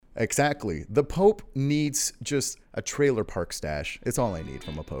Exactly. The Pope needs just a trailer park stash. It's all I need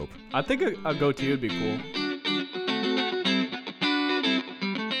from a Pope. I think a goatee would be cool.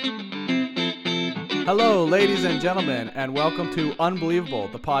 Hello, ladies and gentlemen, and welcome to Unbelievable,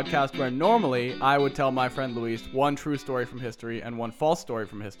 the podcast where normally I would tell my friend Luis one true story from history and one false story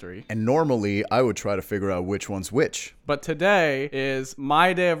from history. And normally I would try to figure out which one's which. But today is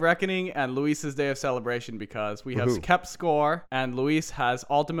my day of reckoning and Luis's day of celebration because we have kept score and Luis has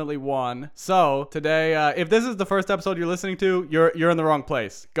ultimately won. So today, if this is the first episode you're listening to, you're in the wrong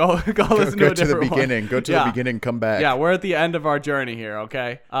place. Go listen to a different one. Go to the beginning. Go to the beginning. Come back. Yeah, we're at the end of our journey here.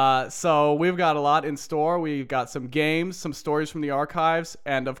 Okay. So we've got a lot in store. We've got some games, some stories from the archives,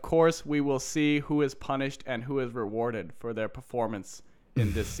 and of course, we will see who is punished and who is rewarded for their performance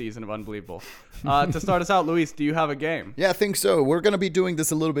in this season of Unbelievable. To start us out, Luis, do you have a game? Yeah, I think so. We're going to be doing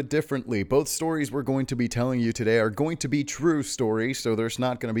this a little bit differently. Both stories we're going to be telling you today are going to be true stories, so there's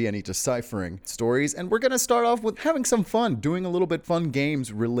not going to be any deciphering stories. And we're going to start off with having some fun, doing a little bit fun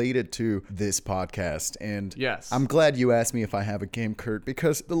games related to this podcast. And yes, I'm glad you asked me if I have a game, Kurt,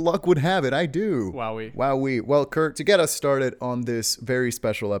 because the luck would have it, I do. Wowee. Well, Kurt, to get us started on this very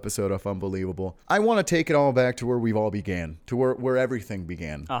special episode of Unbelievable, I want to take it all back to where we've all began, to where everything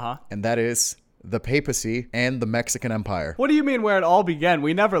began. And that is the papacy and the Mexican Empire. What do you mean where it all began?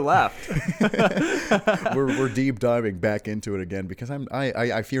 We never left. we're deep diving back into it again because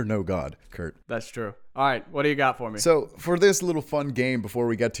I fear no God, Kurt. That's true. All right, what do you got for me? So for this little fun game before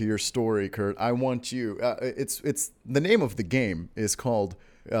we get to your story, Kurt, I want you. It's the name of the game is called.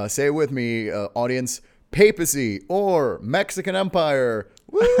 Say it with me, audience. Papacy or Mexican Empire.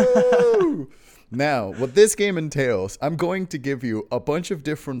 Woo! Now, what this game entails, I'm going to give you a bunch of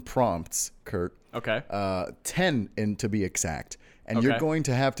different prompts, Kurt. Okay. 10 to be exact. And you're going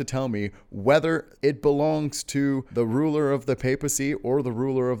to have to tell me whether it belongs to the ruler of the papacy or the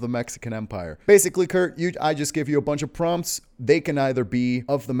ruler of the Mexican Empire. Basically, Kurt, I just give you a bunch of prompts. They can either be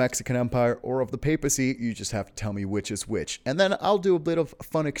of the Mexican Empire or of the papacy. You just have to tell me which is which. And then I'll do a bit of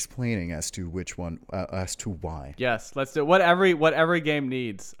fun explaining as to which one, as to why. Yes, let's do it. What every game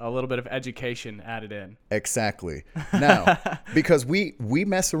needs, a little bit of education added in. Exactly. Now, because we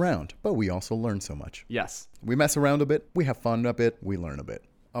mess around, but we also learn so much. Yes. We mess around a bit, we have fun a bit, we learn a bit.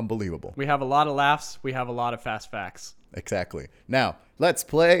 Unbelievable. We have a lot of laughs, we have a lot of fast facts. Exactly. Now, let's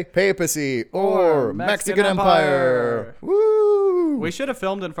play Papacy or Mexican Empire. Woo! We should have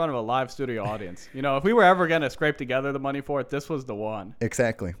filmed in front of a live studio audience. You know, if we were ever going to scrape together the money for it, this was the one.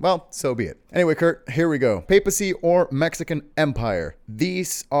 Exactly. Well, so be it. Anyway, Kurt, here we go. Papacy or Mexican Empire.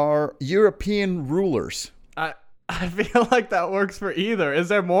 These are European rulers. I feel like that works for either. Is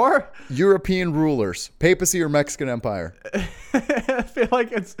there more? European rulers. Papacy or Mexican Empire? I feel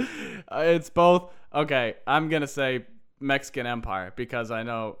like it's both. Okay, I'm going to say Mexican Empire because I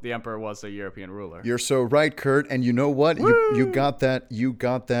know the emperor was a European ruler. You're so right, Kurt. And you know what? You got that. You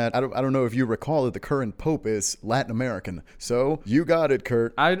got that. I don't know if you recall that the current pope is Latin American. So you got it,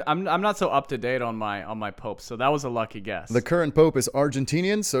 Kurt. I'm not so up to date on my popes, so that was a lucky guess. The current pope is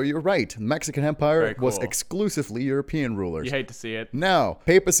Argentinian, so you're right. The Mexican Empire was exclusively European rulers. You hate to see it. Now,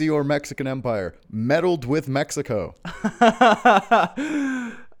 papacy or Mexican Empire, meddled with Mexico.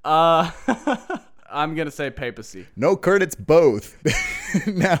 I'm going to say papacy. No, Kurt, it's both.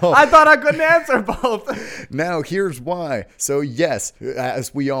 Now, I thought I couldn't answer both. Now, here's why. So, yes,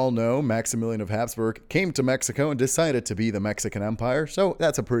 as we all know, Maximilian of Habsburg came to Mexico and decided to be the Mexican Empire. So,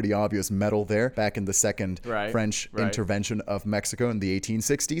 that's a pretty obvious medal there back in the second French intervention of Mexico in the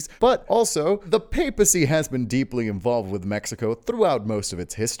 1860s. But also, the papacy has been deeply involved with Mexico throughout most of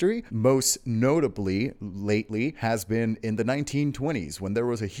its history. Most notably, lately, has been in the 1920s when there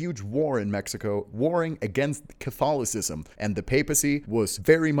was a huge war in Mexico, warring against Catholicism. And the papacy was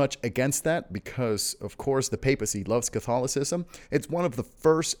very much against that because, of course, the papacy loves Catholicism. It's one of the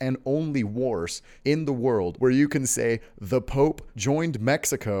first and only wars in the world where you can say the Pope joined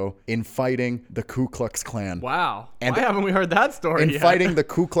Mexico in fighting the Ku Klux Klan. Wow. And why haven't we heard that story yet? In fighting the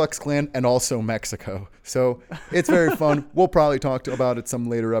Ku Klux Klan and also Mexico. So it's very fun. We'll probably talk about it some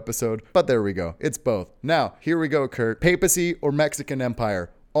later episode, but there we go. It's both. Now, here we go, Kurt. Papacy or Mexican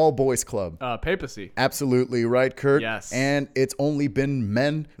Empire? All boys club. Papacy. Absolutely right, Kurt. Yes. And it's only been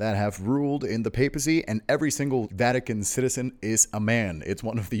men that have ruled in the papacy, and every single Vatican citizen is a man. It's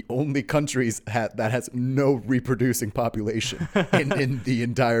one of the only countries that has no reproducing population in the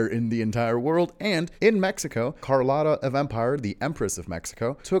entire world. And in Mexico, Carlotta of Empire, the Empress of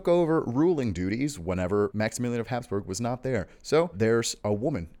Mexico, took over ruling duties whenever Maximilian of Habsburg was not there. So there's a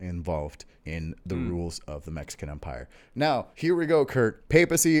woman involved in the rules of the Mexican Empire. Now, here we go, Kurt.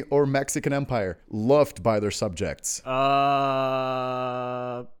 Papacy papacy or Mexican Empire, loved by their subjects?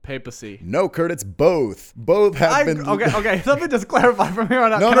 Papacy. No, Kurt, it's both. Both have been... Okay. Let me just clarify from here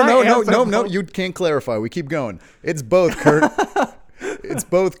on out. No. You can't clarify. We keep going. It's both, Kurt. It's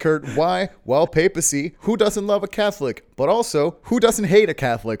both, Kurt. Why? Well, papacy, who doesn't love a Catholic? But also, who doesn't hate a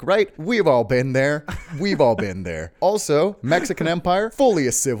Catholic, right? We've all been there. Also, Mexican Empire, fully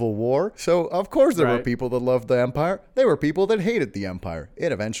a civil war. So, of course, there were people that loved the empire. There were people that hated the empire.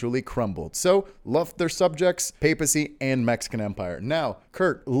 It eventually crumbled. So, loved their subjects, papacy, and Mexican Empire. Now,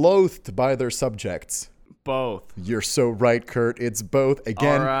 Kurt, loathed by their subjects. Both. You're so right, Kurt. It's both.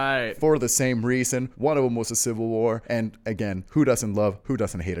 Again, for the same reason. One of them was a civil war. And again, who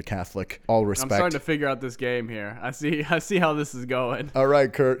doesn't hate a Catholic? All respect. I'm starting to figure out this game here. I see how this is going. All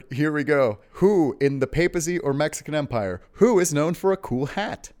right, Kurt. Here we go. Who in the papacy or Mexican Empire? Who is known for a cool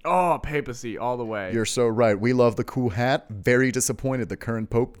hat? Oh, papacy all the way. You're so right. We love the cool hat. Very disappointed the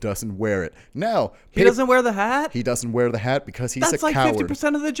current pope doesn't wear it. Now, he doesn't wear the hat? He doesn't wear the hat because he's That's a coward. That's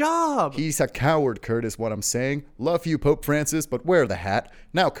like 50% of the job. He's a coward, Kurt, is what I'm saying. Love you, Pope Francis, but wear the hat.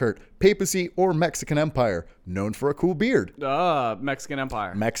 Now, Kurt, papacy or Mexican Empire? Known for a cool beard. Mexican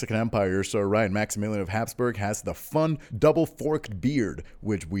Empire. Mexican Empire, you're so right. Maximilian of Habsburg has the fun double-forked beard,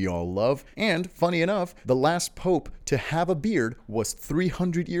 which we all love. And, funny enough, the last pope to have a beard was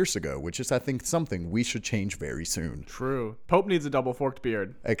 300 years ago, which is, I think, something we should change very soon. True. Pope needs a double-forked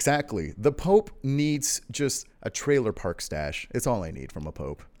beard. Exactly. The pope needs just a trailer park stash. It's all I need from a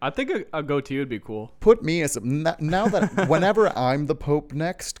pope. I think a goatee would be cool. Put me as now that whenever I'm the pope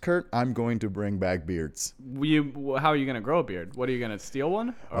next, Kurt, I'm going to bring back beards. How are you going to grow a beard? What are you going to steal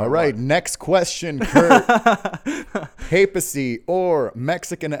one? All right, next question, Kurt. Papacy or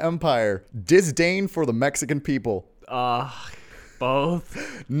Mexican Empire? Disdain for the Mexican people.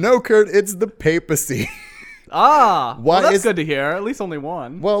 Both. No, Kurt, it's the papacy. Well, that's good to hear. At least only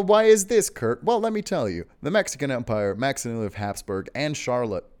one. Well, why is this, Kurt? Well, let me tell you. The Mexican Empire, Maximilian of Habsburg, and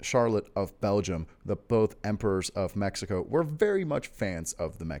Charlotte of Belgium, the both emperors of Mexico, were very much fans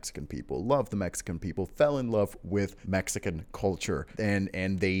of the Mexican people, loved the Mexican people, fell in love with Mexican culture, and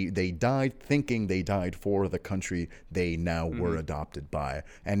they died thinking they died for the country they now were adopted by.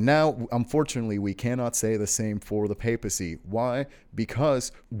 And now, unfortunately, we cannot say the same for the papacy. Why?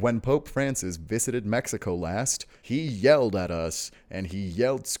 Because when Pope Francis visited Mexico last, he yelled at us, and he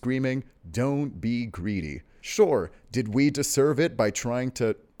yelled screaming, "Don't be greedy." Sure, did we deserve it by trying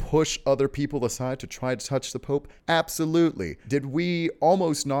to push other people aside to try to touch the Pope? Absolutely. Did we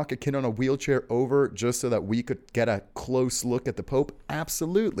almost knock a kid on a wheelchair over just so that we could get a close look at the Pope?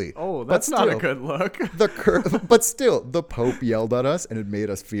 Absolutely. Oh, that's not a good look. But still, the Pope yelled at us, and it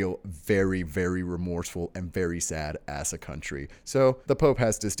made us feel very, very remorseful and very sad as a country. So the Pope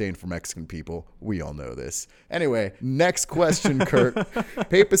has disdain for Mexican people. We all know this. Anyway, next question, Kurt.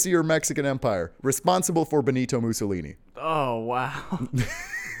 Papacy or Mexican Empire? Responsible for Benito Mussolini. Oh, wow.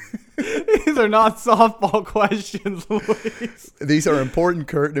 These are not softball questions, Luis. These are important,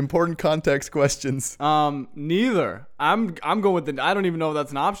 Kurt, important context questions. Neither. I'm going with I don't even know if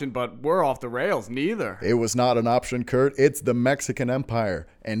that's an option, but we're off the rails. Neither. It was not an option, Kurt. It's the Mexican Empire,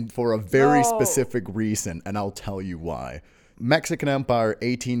 and for a very specific reason, and I'll tell you why. Mexican Empire,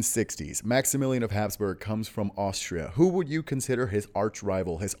 1860s. Maximilian of Habsburg comes from Austria. Who would you consider his arch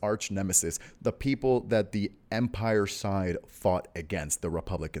rival, his arch nemesis, the people that the empire side fought against, the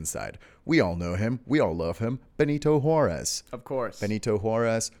Republican side? We all know him. We all love him. Benito Juarez. Of course. Benito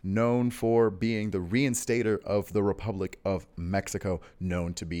Juarez, known for being the reinstator of the Republic of Mexico,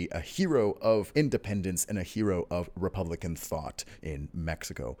 known to be a hero of independence and a hero of Republican thought in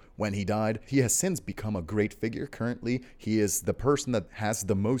Mexico. When he died, he has since become a great figure. Currently, he is the person that has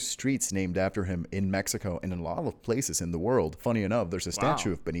the most streets named after him in Mexico and in a lot of places in the world. Funny enough, there's a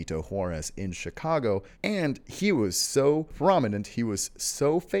statue of Benito Juarez in Chicago, and he was so prominent, he was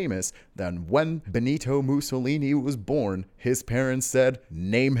so famous that when Benito Mussolini was born, his parents said,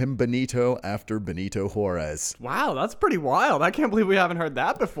 name him Benito after Benito Juarez. Wow, that's pretty wild. I can't believe we haven't heard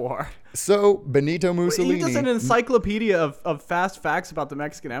that before. So, Benito Mussolini... He does an encyclopedia of fast facts about the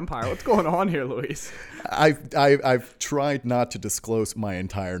Mexican Empire. What's going on here, Luis? I've tried not to disclose my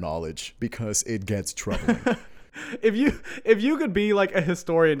entire knowledge because it gets troubling. If you could be like a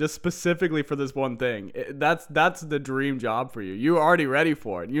historian just specifically for this one thing, that's the dream job for you. You're already ready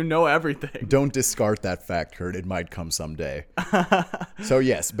for it. You know everything. Don't discard that fact, Kurt. It might come someday. So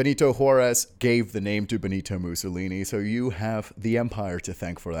yes, Benito Juarez gave the name to Benito Mussolini. So you have the empire to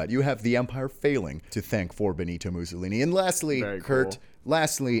thank for that. You have the empire failing to thank for Benito Mussolini. And lastly, Kurt,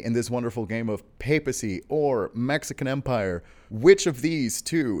 Lastly, in this wonderful game of papacy or Mexican Empire, which of these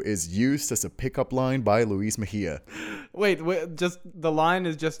two is used as a pickup line by Luis Mejia? Wait, just the line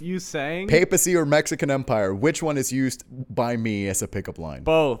is just you saying? Papacy or Mexican Empire, which one is used by me as a pickup line?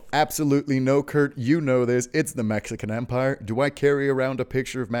 Both. Absolutely no, Kurt. You know this. It's the Mexican Empire. Do I carry around a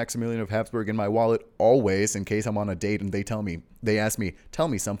picture of Maximilian of Habsburg in my wallet always in case I'm on a date and they ask me, tell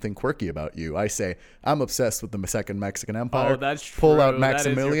me something quirky about you? I say, I'm obsessed with the second Mexican Empire. Oh, that's true. Pull out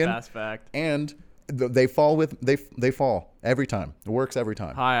Maximilian. That is your fast fact. And they fall every time. It works every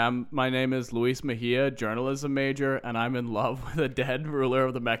time. Hi, my name is Luis Mejia, journalism major, and I'm in love with a dead ruler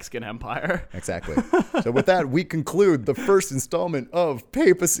of the Mexican Empire. Exactly. So with that, we conclude the first installment of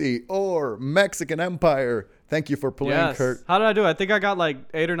Papacy or Mexican Empire. Thank you for playing, Kurt. How did I do? I think I got like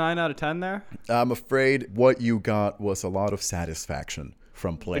 8 or 9 out of 10 there. I'm afraid what you got was a lot of satisfaction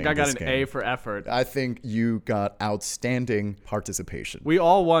from playing I think I got this an game. A for effort. I think you got outstanding participation. We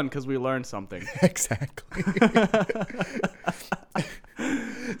all won because we learned something. Exactly.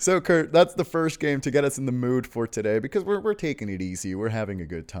 So, Kurt, that's the first game to get us in the mood for today because we're taking it easy. We're having a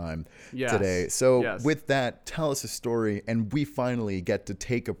good time today. So, with that, tell us a story, and we finally get to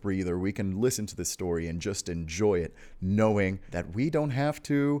take a breather. We can listen to the story and just enjoy it, knowing that we don't have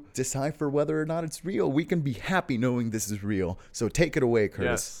to decipher whether or not it's real. We can be happy knowing this is real. So, take it away, Curtis.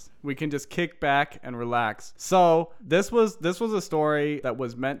 Yes. We can just kick back and relax. So this was a story that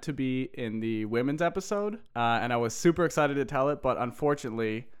was meant to be in the women's episode, and I was super excited to tell it, but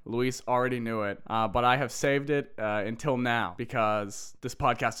unfortunately, Luis already knew it. But I have saved it until now because this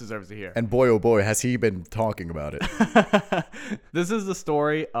podcast deserves to hear. And boy, oh boy, has he been talking about it. This is the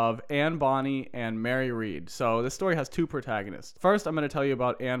story of Anne Bonny and Mary Read. So this story has 2 protagonists. First, I'm going to tell you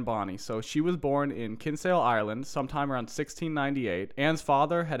about Anne Bonny. So she was born in Kinsale, Ireland, sometime around 1698. Anne's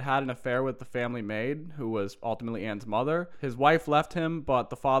father had an affair with the family maid, who was ultimately Anne's mother. His wife left him, but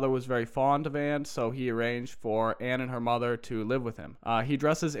the father was very fond of Anne, so he arranged for Anne and her mother to live with him. He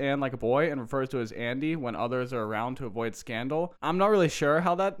dresses Anne like a boy and refers to as Andy when others are around to avoid scandal. I'm not really sure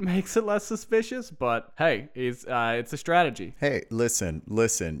how that makes it less suspicious, but hey, it's a strategy. Hey, listen,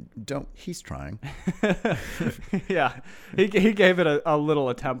 he's trying. Yeah, he gave it a little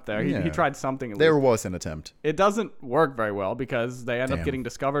attempt there. He tried something at least. There was an attempt. It doesn't work very well because they end up getting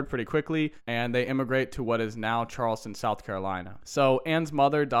discovered pretty quickly, and they immigrate to what is now Charleston, South Carolina. So Anne's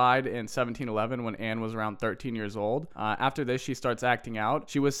mother died in 1711 when Anne was around 13 years old. After this, she starts acting out.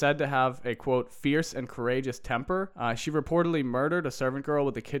 She was said to have a, quote, fierce and courageous temper. She reportedly murdered a servant girl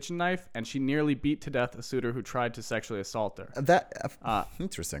with a kitchen knife, and she nearly beat to death a suitor who tried to sexually assault her.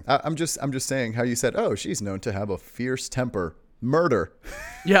 Interesting. I'm just saying how you said, oh, she's known to have a fierce temper. Murder.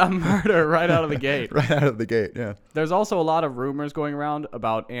 Yeah, murder right out of the gate. Right out of the gate, yeah. There's also a lot of rumors going around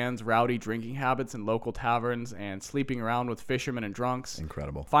about Anne's rowdy drinking habits in local taverns and sleeping around with fishermen and drunks.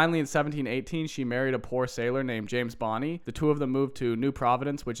 Incredible. Finally, in 1718, she married a poor sailor named James Bonny. The two of them moved to New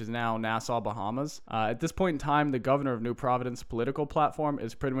Providence, which is now Nassau, Bahamas. At this point in time, the governor of New Providence political platform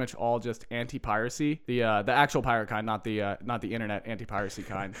is pretty much all just anti-piracy. The actual pirate kind, not the internet anti-piracy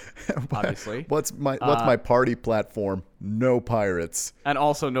kind, obviously. What's my party platform? No pirates. And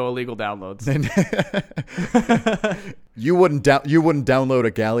also no illegal downloads. You wouldn't download a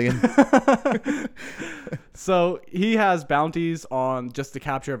galleon? So he has bounties on just the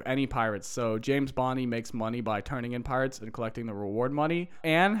capture of any pirates. So James Bonny makes money by turning in pirates and collecting the reward money.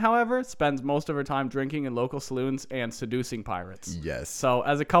 Anne, however, spends most of her time drinking in local saloons and seducing pirates. Yes. So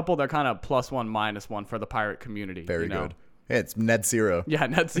as a couple, they're kind of +1, -1 for the pirate community. Very good. It's net zero. Yeah,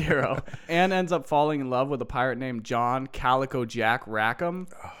 net zero. Anne ends up falling in love with a pirate named John Calico Jack Rackham,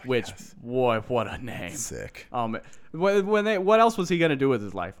 boy, what a name. Sick. What else was he going to do with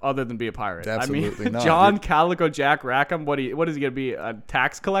his life other than be a pirate? Absolutely not. John Calico Jack Rackham, what is he going to be, a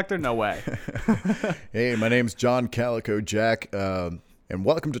tax collector? No way. Hey, my name's John Calico Jack, and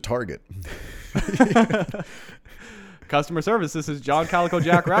welcome to Target. Customer service, this is John Calico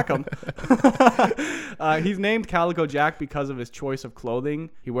Jack Rackham. He's named Calico Jack because of his choice of clothing.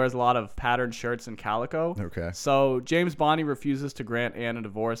 He wears a lot of patterned shirts and calico. Okay. So James Bonny refuses to grant Anne a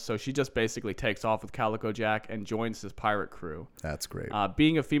divorce, so she just basically takes off with Calico Jack and joins his pirate crew. That's great.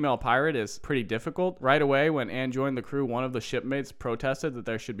 Being a female pirate is pretty difficult. Right away, when Anne joined the crew, one of the shipmates protested that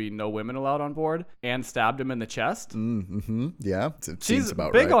there should be no women allowed on board. Anne stabbed him in the chest. Mm-hmm. Yeah, She's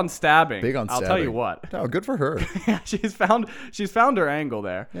big on stabbing. Big on stabbing. I'll tell you what. Oh, good for her. Yeah, she's found her angle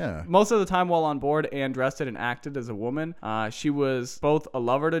there. Yeah. Most of the time while on board, Anne dressed and acted as a woman. She was both a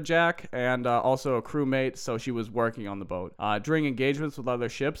lover to Jack and also a crewmate, so she was working on the boat. During engagements with other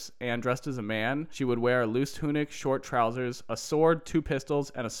ships, Anne dressed as a man. She would wear a loose tunic, short trousers, a sword, 2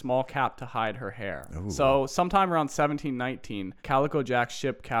 pistols, and a small cap to hide her hair. Ooh. So sometime around 1719, Calico Jack's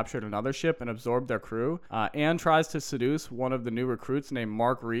ship captured another ship and absorbed their crew. Anne tries to seduce one of the new recruits named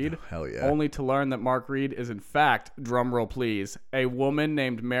Mark Reed, Hell yeah. only to learn that Mark Reed is in fact, drumroll please, a woman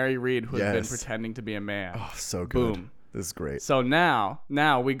named Mary Reed who has been pretending to be a man. Oh, so good. Boom. This is great. So now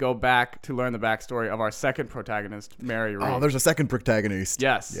we go back to learn the backstory of our second protagonist, Mary Reed. Oh, there's a second protagonist.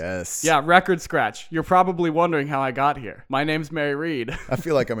 Yes. Yes. Yeah, record scratch. You're probably wondering how I got here. My name's Mary Reed. I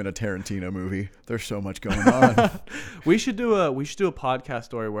feel like I'm in a Tarantino movie. There's so much going on. We should do a podcast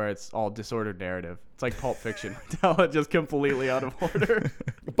story where it's all disordered narrative. It's like Pulp Fiction. Tell it just completely out of order.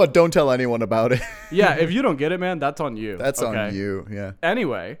 But don't tell anyone about it. Yeah, if you don't get it, man, that's on you. That's on you, yeah.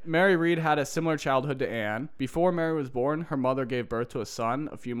 Anyway, Mary Reed had a similar childhood to Anne. Before Mary was born, her mother gave birth to a son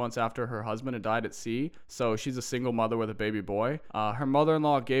a few months after her husband had died at sea, so she's a single mother with a baby boy. Her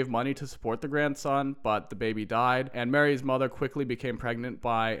mother-in-law gave money to support the grandson, but the baby died, and Mary's mother quickly became pregnant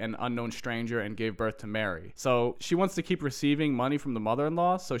by an unknown stranger and gave birth to Mary. So she wants to keep receiving money from the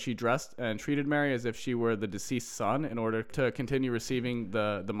mother-in-law, so she dressed and treated Mary as if she were the deceased son in order to continue receiving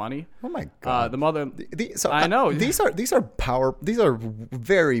the money. Oh my God. The mother. I know these are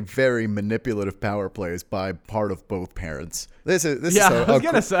very, very manipulative power plays by part of both parents. This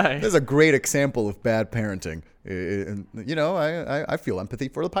is a great example of bad parenting. You know, I feel empathy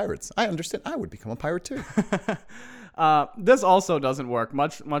for the pirates. I understand. I would become a pirate too. This also doesn't work.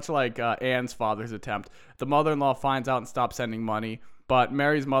 Much like Anne's father's attempt. The mother-in-law finds out and stops sending money. But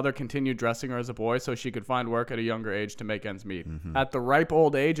Mary's mother continued dressing her as a boy so she could find work at a younger age to make ends meet. Mm-hmm. At the ripe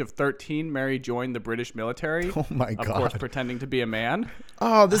old age of 13, Mary joined the British military. Oh my God. Of course, pretending to be a man.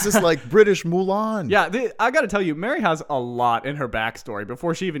 Oh, this is like British Mulan. Yeah, I got to tell you, Mary has a lot in her backstory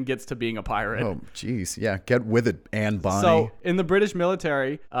before she even gets to being a pirate. Oh, jeez. Yeah, get with it, Anne Bonny. So, in the British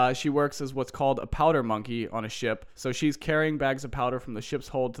military, she works as what's called a powder monkey on a ship. So, she's carrying bags of powder from the ship's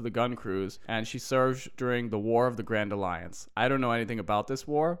hold to the gun crews, and she served during the War of the Grand Alliance. I don't know anything about this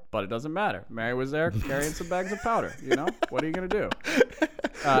war, but it doesn't matter. Mary was there carrying some bags of powder. You know, what are you going to do?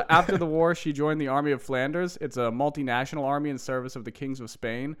 After the war, she joined the Army of Flanders. It's a multinational army in service of the kings of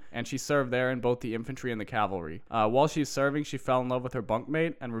Spain, and she served there in both the infantry and the cavalry. While she's serving, she fell in love with her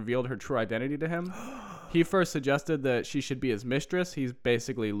bunkmate and revealed her true identity to him. He first suggested that she should be his mistress. He's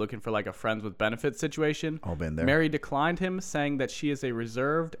basically looking for like a friends with benefits situation. All been there. Mary declined him, saying that she is a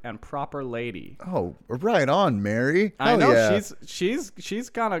reserved and proper lady. Oh, right on, Mary. I know. Yeah. She's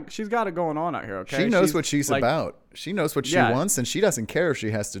got it going on out here. Okay. She knows what she's about. She knows what she wants, and she doesn't care if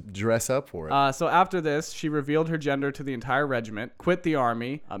she has to dress up for it. So after this, she revealed her gender to the entire regiment, quit the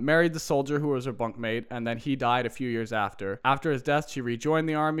army, married the soldier who was her bunkmate, and then he died a few years after. After his death, she rejoined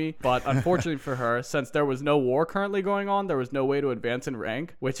the army, but unfortunately for her, since there was no war currently going on, there was no way to advance in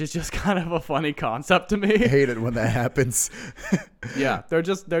rank, which is just kind of a funny concept to me. I hate it when that happens. Yeah, they're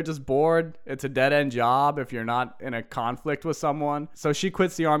just bored. It's a dead-end job if you're not in a conflict with someone. So she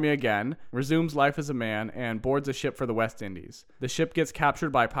quits the army again, resumes life as a man, and boards a ship for the West Indies. The ship gets captured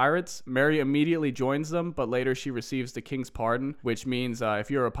by pirates. Mary immediately joins them, but later she receives the king's pardon, which means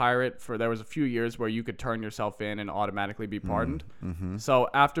if you're a pirate, there was a few years where you could turn yourself in and automatically be pardoned. Mm-hmm. So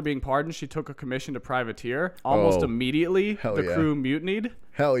after being pardoned, she took a commission to privateer. Almost immediately, the crew mutinied.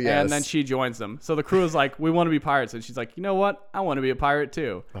 Hell yes. And then she joins them. So the crew is like, we want to be pirates. And she's like, you know what? I want to be a pirate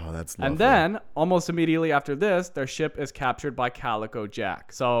too. Oh, that's lovely. And then, almost immediately after this, their ship is captured by Calico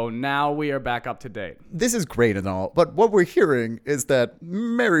Jack. So now we are back up to date. This is great and all, but what we're hearing is that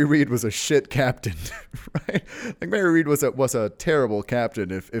Mary Reed was a shit captain, right? Like Mary Reed was a terrible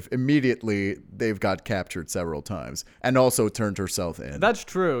captain if immediately they've got captured several times and also turned herself in. That's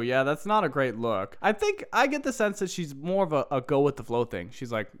true. Yeah, that's not a great look. I think I get the sense that she's more of a go with the flow thing.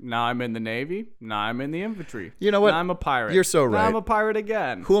 She's like, now I'm in the Navy. Now I'm in the infantry. You know what? Now I'm a pirate. You're so right. Now I'm a pirate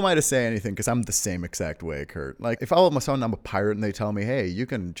again. Who am I to say anything? Because I'm the same exact way, Kurt. Like, if all of a sudden I'm a pirate and they tell me, hey, you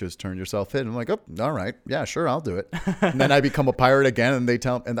can just turn yourself in, I'm like, oh, all right. Yeah, sure, I'll do it. And then I become a pirate again,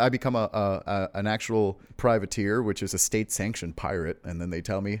 and I become an actual privateer, which is a state-sanctioned pirate. And then they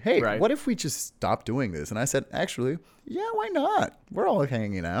tell me, hey, what if we just stop doing this? And I said, actually, yeah, why not? We're all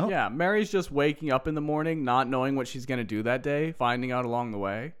hanging out. Yeah, Mary's just waking up in the morning, not knowing what she's going to do that day, finding out along the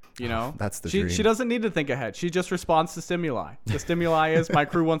way. You know, that's the dream. She doesn't need to think ahead. She just responds to stimuli. The stimuli is my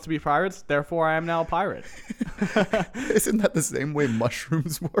crew wants to be pirates, therefore I am now a pirate. Isn't that the same way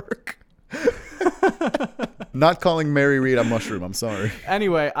mushrooms work? Not calling Mary Read a mushroom. I'm sorry.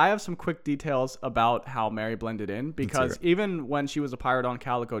 Anyway, I have some quick details about how Mary blended in, because even when she was a pirate on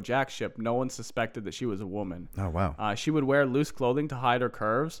Calico Jack's ship, no one suspected that she was a woman. Oh, wow. She would wear loose clothing to hide her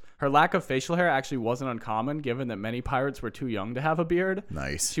curves. Her lack of facial hair actually wasn't uncommon, given that many pirates were too young to have a beard.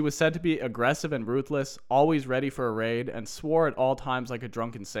 Nice. She was said to be aggressive and ruthless, always ready for a raid, and swore at all times like a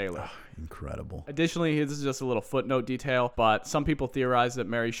drunken sailor. Incredible. Additionally, this is just a little footnote detail, but some people theorize that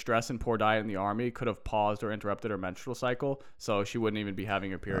Mary's stress and poor diet in the army could have paused or interrupted her menstrual cycle, so she wouldn't even be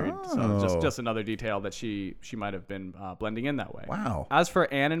having her period. So just another detail that she might have been blending in that way. Wow. As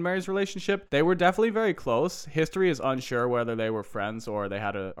for Anne and Mary's relationship, they were definitely very close. History is unsure whether they were friends or they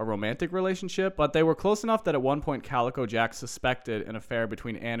had a romantic relationship, but they were close enough that at one point Calico Jack suspected an affair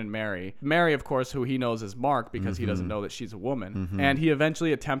between Anne and Mary. Mary, of course, who he knows as Mark because he doesn't know that she's a woman, and he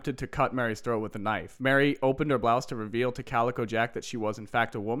eventually attempted to cut Mary's throat with a knife. Mary opened her blouse to reveal to Calico Jack that she was in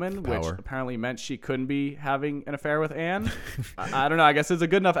fact a woman, which apparently meant she couldn't be having an affair with Anne. I don't know. I guess it's a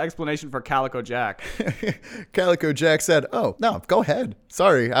good enough explanation for Calico Jack. Calico Jack said, "Oh no, go ahead.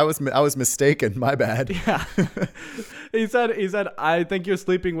 Sorry, I was mistaken. My bad." Yeah. He said, "I think you're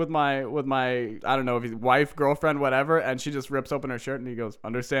sleeping with my I don't know if he's wife, girlfriend, whatever," and she just rips open her shirt and he goes,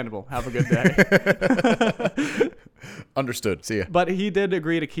 "Understandable. Have a good day." Understood. See ya. But he did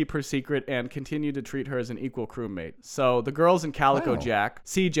agree to keep her secret and continue to treat her as an equal crewmate. So the girls in Calico Jack,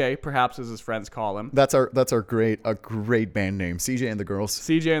 CJ, perhaps as his friends call him. That's a great band name, CJ and the Girls.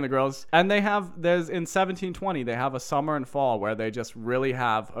 CJ and the Girls. And there's in 1720, they have a summer and fall where they just really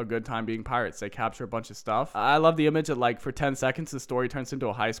have a good time being pirates. They capture a bunch of stuff. I love the image that like for 10 seconds, the story turns into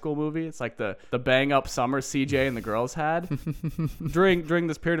a high school movie. It's like the bang up summer CJ and the Girls had. During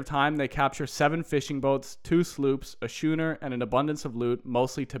this period of time, they capture 7 fishing boats, 2 sloops, a schooner, and an abundance of loot,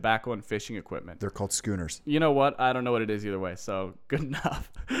 mostly tobacco and fishing equipment. They're called schooners. You know what? I don't know what it is either way, so good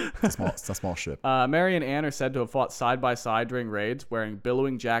enough. It's a small ship. Mary and Anne are said to have fought side by side during raids, wearing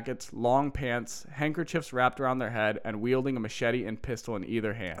billowing jackets, long pants, handkerchiefs wrapped around their head, and wielding a machete and pistol in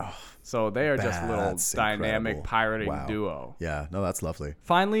either hand. So they are just a little dynamic pirating duo. Yeah, no, that's lovely.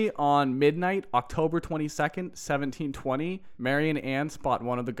 Finally, on midnight, October 22nd, 1720, Mary and Anne spot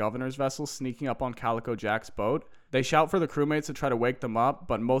one of the governor's vessels sneaking up on Calico Jack's boat. They shout for the crewmates to try to wake them up,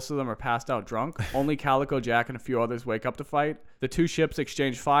 but most of them are passed out drunk. Only Calico Jack and a few others wake up to fight. The 2 ships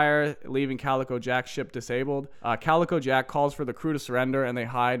exchange fire, leaving Calico Jack's ship disabled. Calico Jack calls for the crew to surrender, and they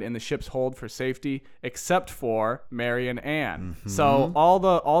hide in the ship's hold for safety, except for Mary and Anne. So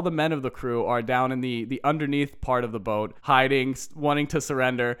all the men of the crew are down in the underneath part of the boat, hiding, wanting to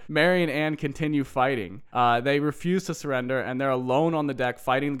surrender. Mary and Anne continue fighting. They refuse to surrender, and they're alone on the deck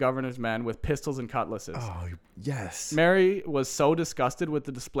fighting the governor's men with pistols and cutlasses. Oh, yes. Mary was so disgusted with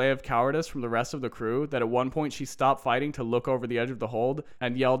the display of cowardice from the rest of the crew that at one point she stopped fighting to look over the edge of the hold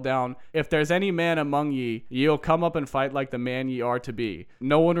and yelled down, "If there's any man among ye, ye'll come up and fight like the man ye are to be."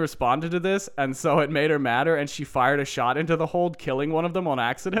 No one responded to this, and so it made her madder, and she fired a shot into the hold, killing one of them on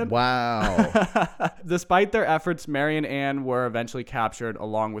accident. Wow. Despite their efforts, Mary and Anne were eventually captured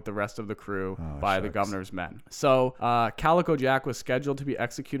along with the rest of the crew by the governor's men. So Calico Jack was scheduled to be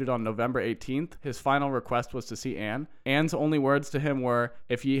executed on November 18th. His final request was to see Anne. Anne's only words to him were,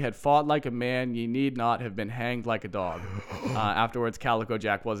 "If ye had fought like a man, ye need not have been hanged like a dog." Afterwards, Calico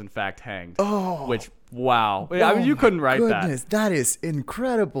Jack was in fact hanged. Which, wow. I mean, you couldn't write that. That is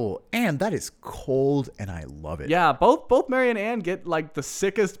incredible. And that is cold, and I love it. Yeah, both Mary and Anne get like the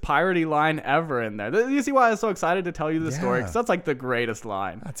sickest piratey line ever in there. You see why I was so excited to tell you the story? Because that's like the greatest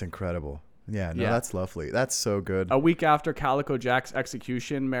line. That's incredible. Yeah, that's lovely. That's so good. A week after Calico Jack's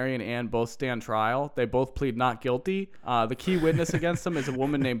execution, Mary and Anne both stand trial. They both plead not guilty. The key witness against them is a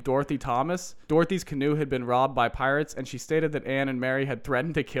woman named Dorothy Thomas. Dorothy's canoe had been robbed by pirates, and she stated that Anne and Mary had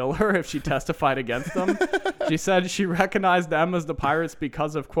threatened to kill her if she testified against them. She said she recognized them as the pirates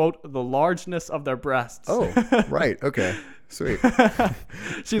because of, quote, the largeness of their breasts. Oh, right. Okay. Sweet.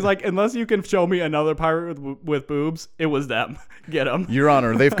 She's like, unless you can show me another pirate with boobs, it was them. Get them. Your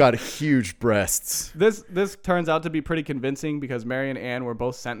Honor, they've got huge breasts. This turns out to be pretty convincing because Mary and Anne were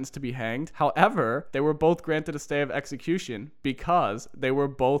both sentenced to be hanged. However, they were both granted a stay of execution because they were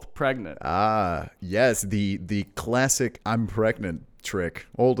both pregnant. Ah, yes, the classic "I'm pregnant" trick,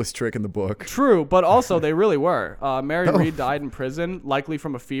 oldest trick in the book. True, but also they really were. Mary Read died in prison, likely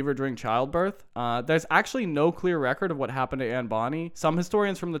from a fever during childbirth. There's actually no clear record of what happened to Anne Bonny. Some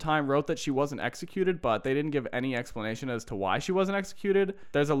historians from the time wrote that she wasn't executed, but they didn't give any explanation as to why she wasn't executed.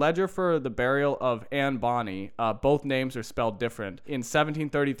 There's a ledger for the burial of Anne Bonny. Both names are spelled different. In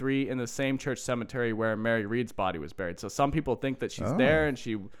 1733, in the same church cemetery where Mary Read's body was buried. So some people think that she's there and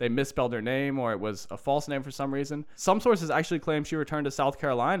they misspelled her name, or it was a false name for some reason. Some sources actually claim she returned returned to South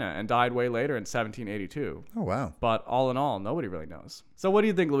Carolina and died way later in 1782. Oh, wow. But all in all, nobody really knows. So what do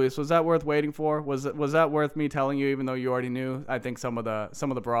you think, Luis? Was that worth waiting for? Was that worth me telling you, even though you already knew? I think some of the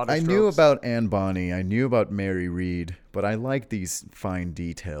broader strokes. I knew about Anne Bonny. I knew about Mary Read. But I like these fine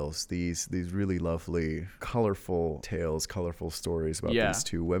details, these really lovely, colorful tales, colorful stories about these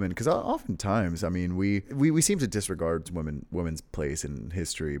two women. Because oftentimes, I mean, we seem to disregard women's place in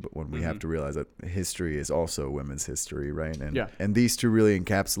history, but when we have to realize that history is also women's history, right? And these two really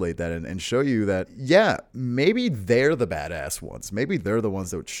encapsulate that and show you that, maybe they're the badass ones. Maybe they're the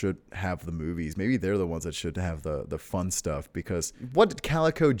ones that should have the movies. Maybe they're the ones that should have the fun stuff. Because what did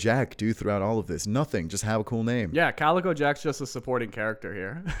Calico Jack do throughout all of this? Nothing. Just have a cool name. Yeah, Calico Jack's just a supporting character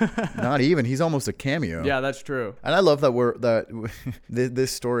here. Not even. He's almost a cameo. Yeah, that's true. And I love that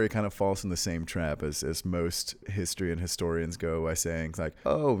this story kind of falls in the same trap as most history and historians go by saying, it's like,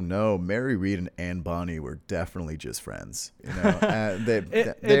 oh no, Mary Read and Anne Bonny were definitely just friends. You know, they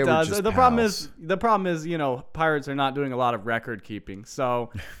it were does. just The pals. problem is, pirates are not doing a lot of record keeping, so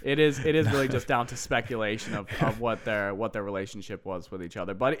it is really just down to speculation of what their relationship was with each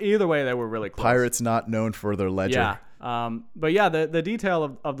other. But either way, they were really close. Pirates not known for their ledger. Yeah. But yeah, the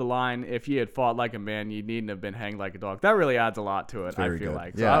detail of the line, if ye had fought like a man, ye needn't have been hanged like a dog. That really adds a lot to it. Very I feel good.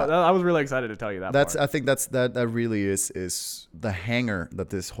 like. Yeah. So I was really excited to tell you that. I think that really is the hanger that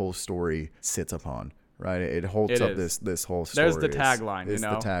this whole story sits upon. Right, it holds up this whole story. There's the tagline. It's the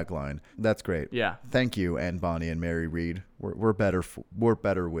tagline. That's great. Yeah. Thank you, Anne Bonny and Mary Read. We're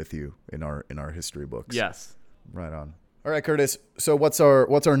better with you in our history books. Yes. Right on. All right, Curtis. So what's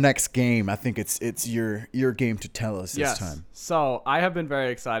our next game? I think it's your game to tell us this time. So I have been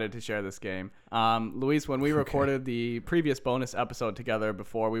very excited to share this game. Luis, when we recorded the previous bonus episode together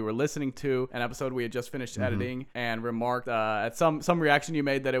before, we were listening to an episode we had just finished editing and remarked at some reaction you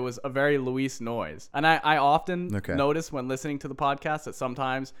made that it was a very Luis noise. And I often notice when listening to the podcast that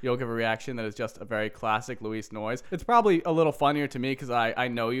sometimes you'll give a reaction that is just a very classic Luis noise. It's probably a little funnier to me because I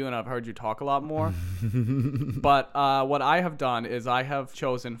know you and I've heard you talk a lot more. But what I have done is I have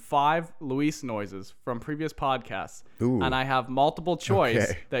chosen 5 Luis noises from previous podcasts. Ooh. And I have multiple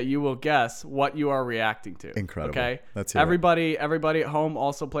choice that you will guess what you are reacting to. Incredible. Okay. Let's hear everybody at home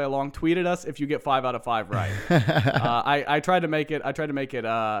also play along. Tweet at us if you get 5 out of 5 right. I tried to make it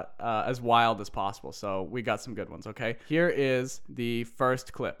as wild as possible. So we got some good ones. Okay. Here is the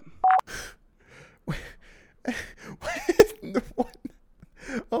first clip. What?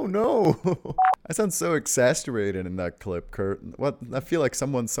 Oh no! I sound so exasperated in that clip, Kurt. What? I feel like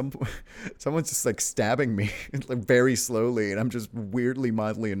someone's just like stabbing me like very slowly, and I'm just weirdly,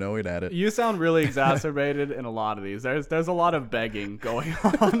 mildly annoyed at it. You sound really exacerbated in a lot of these. There's a lot of begging going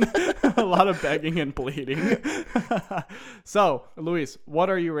on, a lot of begging and pleading. So, Luis, what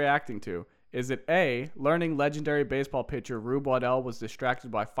are you reacting to? Is it A, learning legendary baseball pitcher Rube Waddell was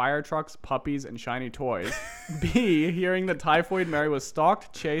distracted by fire trucks, puppies, and shiny toys? B, hearing that Typhoid Mary was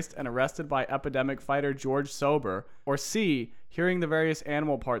stalked, chased, and arrested by epidemic fighter George Sober? Or C, hearing the various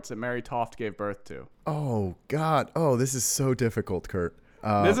animal parts that Mary Toft gave birth to? Oh, God. Oh, this is so difficult, Kurt.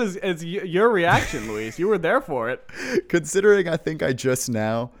 It's your reaction, Luis. You were there for it. Considering I think I just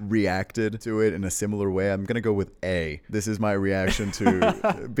now reacted to it in a similar way, I'm going to go with A. This is my reaction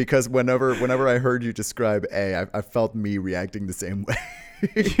to, because whenever I heard you describe A, I felt me reacting the same way.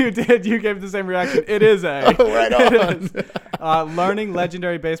 You did. You gave the same reaction. It is A. Oh, right on. Learning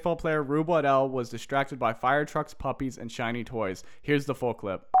legendary baseball player Rube Waddell was distracted by fire trucks, puppies, and shiny toys. Here's the full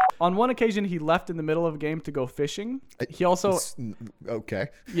clip. On one occasion, he left in the middle of a game to go fishing. He also... Okay.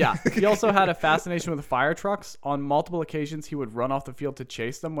 Yeah. He also had a fascination with fire trucks. On multiple occasions, he would run off the field to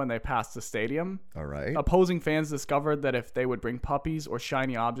chase them when they passed the stadium. All right. Opposing fans discovered that if they would bring puppies or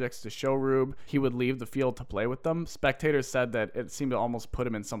shiny objects to show Rube, he would leave the field to play with them. Spectators said that it seemed to almost put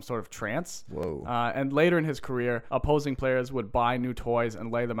him in some sort of trance. Whoa. And later in his career, opposing players would buy new toys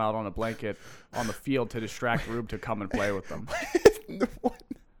and lay them out on a blanket on the field to distract Rube to come and play with them. What?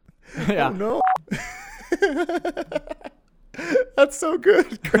 Yeah. Oh, no. That's so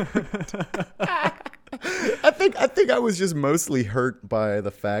good. I think I was just mostly hurt by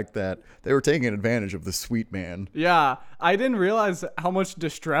the fact that they were taking advantage of the sweet man. Yeah, I didn't realize how much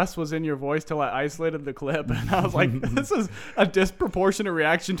distress was in your voice till I isolated the clip, and I was like, "This is a disproportionate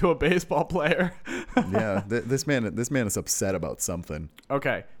reaction to a baseball player." Yeah, this man is upset about something.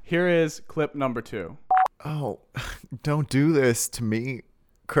 Okay, here is clip number 2. Oh, don't do this to me,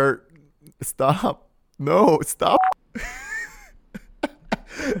 Kurt. Stop. No, stop.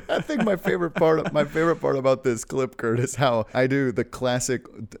 I think my favorite part about this clip, Kurt, is how I do the classic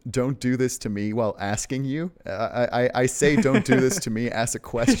 "don't do this to me" while asking you. I say "don't do this to me" as a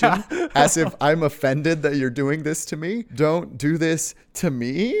question, as if I'm offended that you're doing this to me. Don't do this to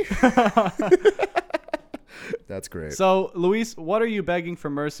me. That's great. So, Luis, what are you begging for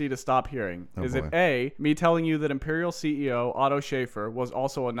mercy to stop hearing? Is it A, me telling you that Imperial CEO Otto Schaefer was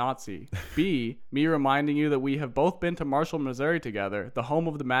also a Nazi? B, me reminding you that we have both been to Marshall, Missouri together, the home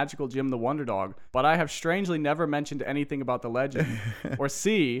of the magical Jim the Wonder Dog, but I have strangely never mentioned anything about the legend? Or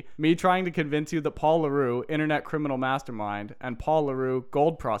C, me trying to convince you that Paul LaRue, internet criminal mastermind, and Paul LaRue,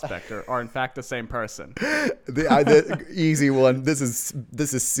 gold prospector, are in fact the same person? The easy one. This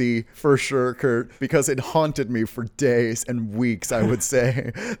is C for sure, Kurt, because it haunted me for days and weeks, I would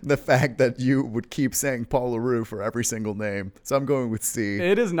say. The fact that you would keep saying Paul LaRue for every single name. So I'm going with C.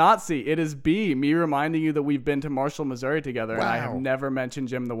 It is not C. It is B, me reminding you that we've been to Marshall, Missouri together, wow. and I have never mentioned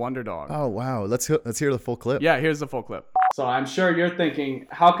Jim the Wonder Dog. Oh, wow. Let's hear the full clip. Yeah, here's the full clip. So I'm sure you're thinking,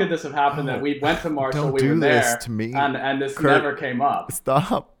 how could this have happened that we went to Marshall, don't we do were this there, to me, and this Kurt, never came up?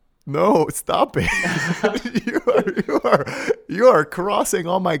 Stop. No, stop it. you are crossing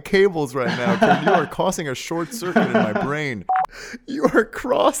all my cables right now, Kurt. You are causing a short circuit in my brain. You are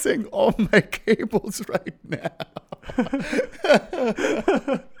crossing all my cables right now.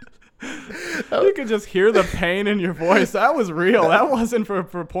 You could just hear the pain in your voice. That was real. That wasn't for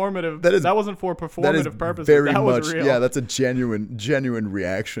performative. That wasn't for performative purposes. Very that much. Was real. Yeah, that's a genuine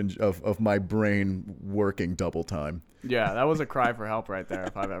reaction of my brain working double time. Yeah, that was a cry for help right there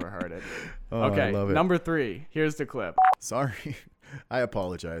if I've ever heard it. Oh, okay, I love it. Number 3. Here's the clip. Sorry. I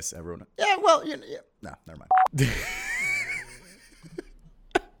apologize, everyone. Yeah, well, yeah. No, never mind.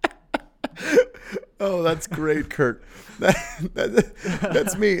 Oh, that's great, Kurt.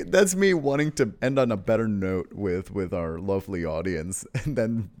 That's me. That's me wanting to end on a better note with our lovely audience, and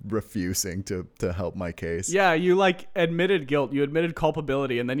then refusing to help my case. Yeah, you admitted guilt, you admitted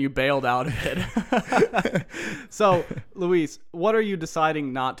culpability, and then you bailed out of it. So, Luis, what are you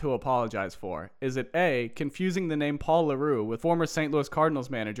deciding not to apologize for? Is it A, confusing the name Paul LaRue with former St. Louis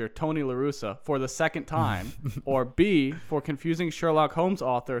Cardinals manager Tony La Russa for the second time, or B, for confusing Sherlock Holmes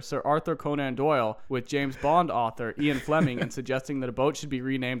author Sir Arthur Conan Doyle with James Bond author Ian Fleming and suggesting that a boat should be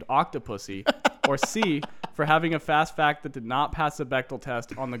renamed Octopussy, or C, for having a fast fact that did not pass the Bechdel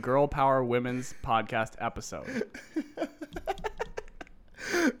test on the Girl Power Women's podcast episode?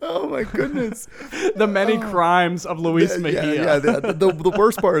 Oh my goodness. The many crimes of Luis Mejia. Yeah. The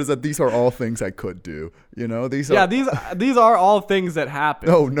worst part is that these are all things I could do. You know, these are all things that happen.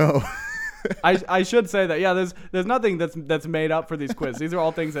 Oh no. I should say that, yeah, there's nothing that's made up for these quizzes. These are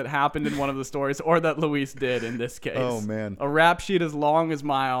all things that happened in one of the stories, or that Luis did in this case. Oh, man. A rap sheet as long as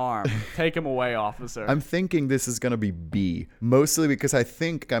my arm. Take him away, officer. I'm thinking this is going to be B, mostly because I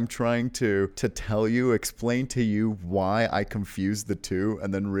think I'm trying to explain to you why I confused the two,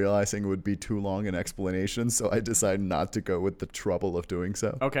 and then realizing it would be too long an explanation, so I decided not to go with the trouble of doing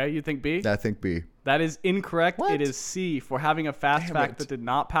so. Okay, you think B? I think B. That is incorrect. What? It is C, for having a fast fact that did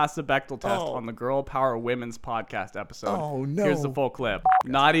not pass the Bechdel test on the Girl Power Women's podcast episode. Oh, no. Here's the full clip.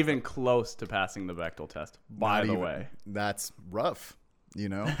 Not even close to passing the Bechdel test, by the way. That's rough, you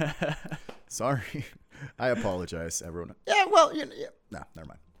know? Sorry. I apologize, everyone. Yeah, well, no, never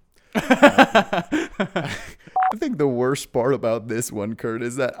mind. I think the worst part about this one, Kurt,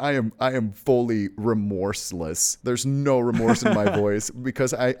 is that I am fully remorseless. There's no remorse in my voice,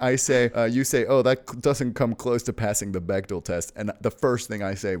 because I say, you say, oh, that doesn't come close to passing the Bechdel test, and the first thing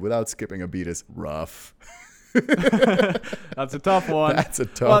I say without skipping a beat is rough. That's a tough one. That's a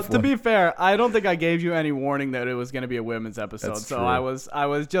tough one. one. To be fair, I don't think I gave you any warning that it was going to be a women's episode. That's so true. I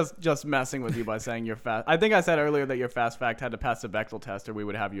was just messing with you by saying you're fast. I think I said earlier that your fast fact had to pass the Bechdel test, or we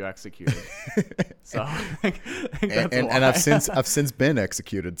would have you executed. So I think that's why. And I've since been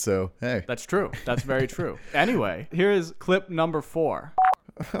executed. So hey, that's true. That's very true. Anyway, here is clip number 4.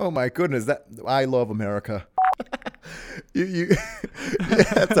 Oh my goodness, I love America. Yeah,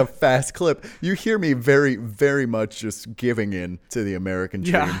 that's a fast clip. You hear me very, very much just giving in to the American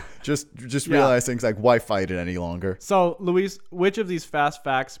dream. Yeah. Just realizing, like, why fight it any longer? So, Luis, which of these fast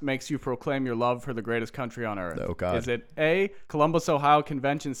facts makes you proclaim your love for the greatest country on earth? Oh, God. Is it A, Columbus, Ohio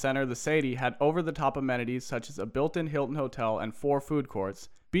Convention Center, the Sadie, had over-the-top amenities such as a built-in Hilton hotel and 4 food courts?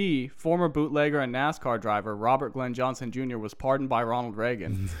 B, former bootlegger and NASCAR driver Robert Glenn Johnson Jr. was pardoned by Ronald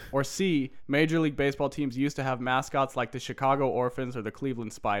Reagan? Or C, Major League Baseball teams used to have mascots like the Chicago Orphans or the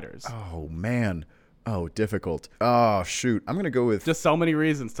Cleveland Spiders? Oh, man. Oh, difficult. Oh, shoot. I'm going to go with... Just so many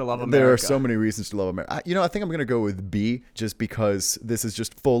reasons to love America. There are so many reasons to love America. I think I'm going to go with B, just because this is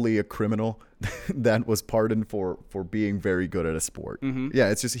just fully a criminal that was pardoned for being very good at a sport. Mm-hmm. Yeah,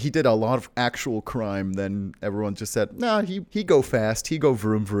 it's just he did a lot of actual crime. Then everyone just said, nah, he go fast. He go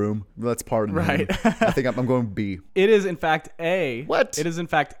vroom vroom. Let's pardon him. I think I'm going B. It is, in fact, A. What? It is, in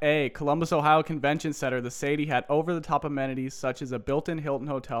fact, A. Columbus, Ohio Convention Center. The Sadie had over-the-top amenities such as a built-in Hilton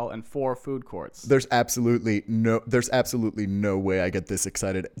hotel and 4 food courts. There's absolutely no way I get this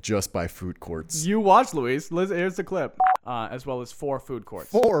excited just by food courts. You watch, Luis. Here's the clip. As well as 4 food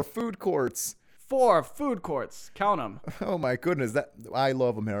courts. 4 food courts. 4 food courts. Count them. Oh my goodness, I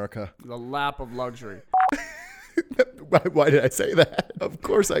love America. The lap of luxury. Why did I say that? Of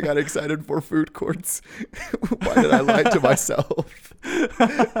course I got excited for food courts. Why did I lie to myself?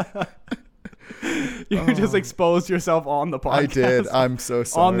 You just exposed yourself on the podcast. I did. I'm so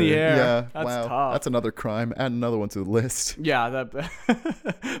sorry. On the air. Yeah. That's tough. That's another crime. Add another one to the list. Yeah.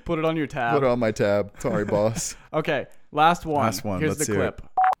 Put it on your tab. Put it on my tab. Sorry, boss. Okay. Last one. Here's Let's the clip.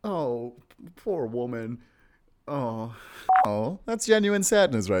 Oh, poor woman. Oh, that's genuine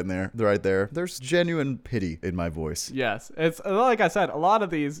sadness right there. There's genuine pity in my voice. Yes. It's like I said, a lot of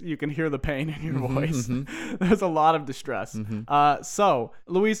these, you can hear the pain in your voice. Mm-hmm. There's a lot of distress. Mm-hmm. So,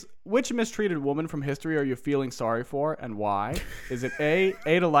 Luis, which mistreated woman from history are you feeling sorry for and why? Is it A,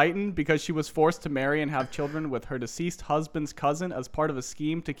 Ada Lighton, because she was forced to marry and have children with her deceased husband's cousin as part of a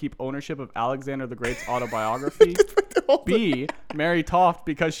scheme to keep ownership of Alexander the Great's autobiography? B, Mary Toft,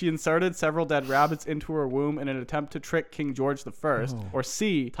 because she inserted several dead rabbits into her womb in an attempt to trick King George I. Oh. Or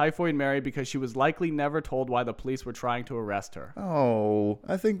C, Typhoid Mary, because she was likely never told why the police were trying to arrest her. Oh,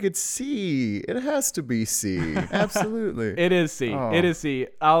 I think it's C. It has to be C. Absolutely. It is C. Oh. It is C.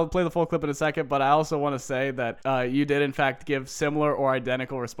 I'll play the full clip in a second, but I also want to say that you did, in fact, give similar or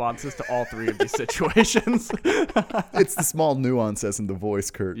identical responses to all 3 of these situations. It's the small nuances in the voice,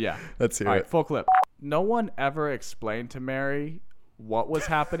 Kurt. Yeah. Let's hear it. All right, full clip. No one ever explained to Mary what was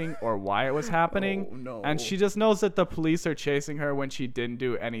happening or why it was happening. Oh, no. And she just knows that the police are chasing her when she didn't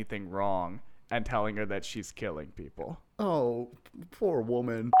do anything wrong and telling her that she's killing people. Oh, poor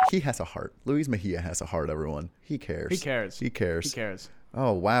woman. He has a heart. Luis Mejia has a heart, everyone. He cares. He cares. He cares. He cares.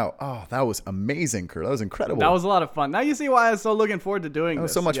 Oh, wow. Oh, that was amazing, Kurt. That was incredible. That was a lot of fun. Now you see why I was so looking forward to doing this. That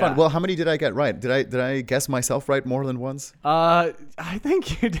was so much fun. Well, how many did I get right? Did I guess myself right more than once? I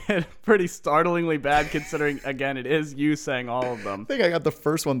think you did pretty startlingly bad considering, again, it is you saying all of them. I think I got the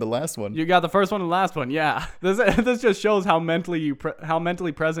first one, the last one. You got the first one and the last one, yeah. This just shows how mentally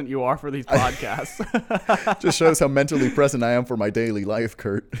present you are for these podcasts. Just shows how mentally present I am for my daily life,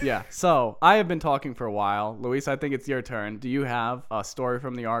 Kurt. Yeah. So, I have been talking for a while. Luis, I think it's your turn. Do you have a story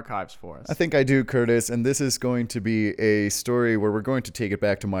from the archives for us? I think I do, Curtis, and this is going to be a story where we're going to take it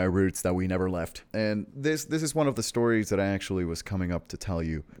back to my roots that we never left. And this is one of the stories that I actually was coming up to tell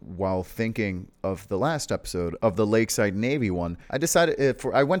you while thinking of the last episode of the Lakeside Navy one. I decided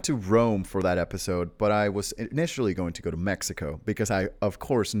I went to Rome for that episode, but I was initially going to go to Mexico because I, of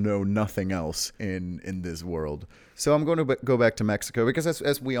course, know nothing else in this world. So I'm going to go back to Mexico because,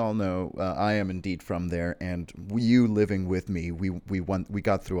 as we all know, I am indeed from there, and you living with me, we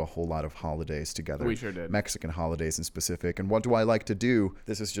got through a whole lot of holidays together. We sure did. Mexican holidays in specific. And what do I like to do?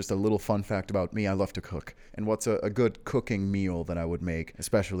 This is just a little fun fact about me. I love to cook. And what's a good cooking meal that I would make,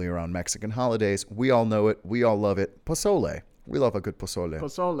 especially around Mexican holidays? We all know it. We all love it. Pozole. We love a good pozole.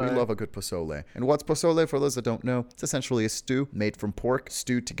 Pozole. We love a good pozole. And what's pozole, for those that don't know? It's essentially a stew made from pork,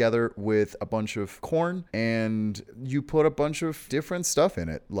 stewed together with a bunch of corn, and you put a bunch of different stuff in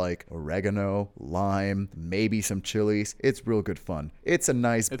it, like oregano, lime, maybe some chilies. It's real good fun. It's a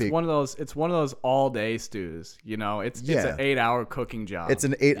nice big... It's one of those all-day stews, you know? It's an 8-hour cooking job. It's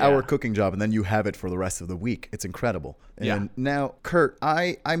an 8-hour cooking job, and then you have it for the rest of the week. It's incredible. And now, Kurt,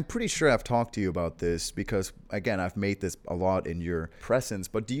 I'm pretty sure I've talked to you about this because, again, I've made this a lot in your presence,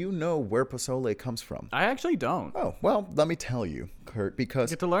 but do you know where pozole comes from? I actually don't. Oh, well, let me tell you, Kurt, because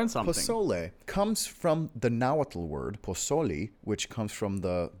you get to learn something. Pozole comes from the Nahuatl word pozoli, which comes from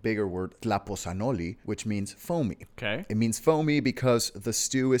the bigger word tlaposanoli, which means foamy. Okay. It means foamy because the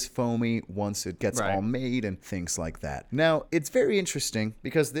stew is foamy once it gets all made and things like that. Now, it's very interesting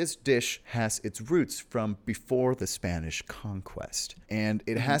because this dish has its roots from before the Spanish conquest, and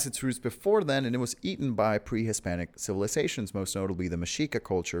it has its roots before then, and it was eaten by pre-Hispanic civilizations civilizations, most notably the Mexica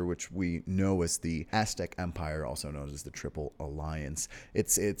culture, which we know as the Aztec Empire, also known as the Triple Alliance.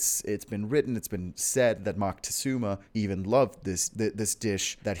 It's been written, it's been said that Moctezuma even loved this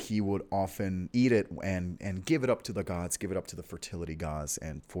dish, that he would often eat it and give it up to the gods, give it up to the fertility gods,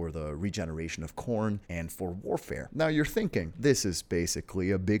 and for the regeneration of corn and for warfare. Now you're thinking, this is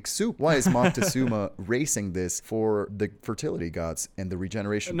basically a big soup. Why is Moctezuma racing this for the fertility gods and the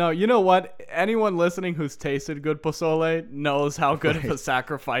regeneration? No, you know what? Anyone listening who's tasted good pozole knows how good of a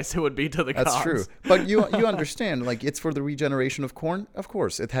sacrifice it would be to the gods. That's true. But you understand, like, it's for the regeneration of corn. Of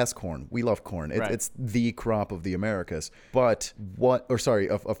course, it has corn. We love corn. It's the crop of the Americas. But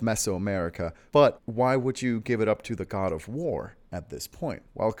of Mesoamerica. But why would you give it up to the god of war at this point?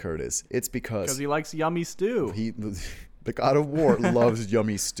 Well, Curtis, it's because he likes yummy stew. The god of war loves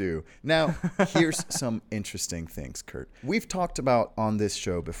yummy stew. Now, here's some interesting things, Kurt. We've talked about on this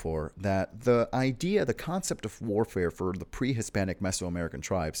show before that the concept of warfare for the pre-Hispanic Mesoamerican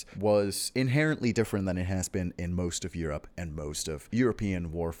tribes was inherently different than it has been in most of Europe and most of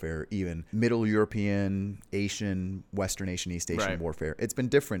European warfare, even Middle European, Asian, Western Asian, East Asian warfare. It's been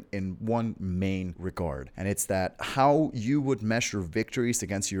different in one main regard, and it's that how you would measure victories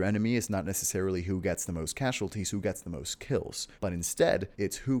against your enemy is not necessarily who gets the most casualties, who gets the most kills, but instead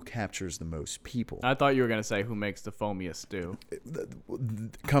it's who captures the most people. I thought you were going to say who makes the foamiest stew. It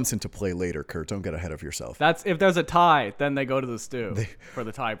comes into play later, Kurt. Don't get ahead of yourself. That's if there's a tie, then they go to the stew for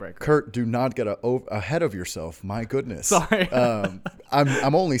the tiebreaker. Kurt, do not get ahead of yourself. My goodness. Sorry.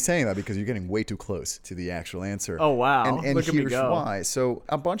 I'm only saying that because you're getting way too close to the actual answer. Oh, wow. And Look here's at me go. why. So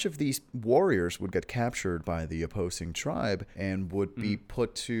a bunch of these warriors would get captured by the opposing tribe and would be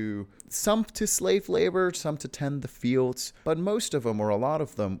put to some to slave labor, some to tend the fields, but most of them, or a lot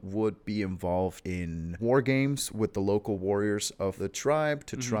of them, would be involved in war games with the local warriors of the tribe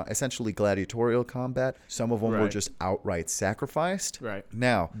to try essentially gladiatorial combat. Some of them were just outright sacrificed. Right.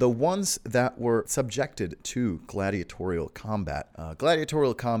 Now, the ones that were subjected to gladiatorial combat,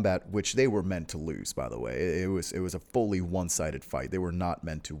 which they were meant to lose, by the way. It was a fully one-sided fight. They were not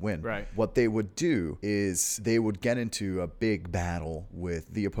meant to win. Right. What they would do is they would get into a big battle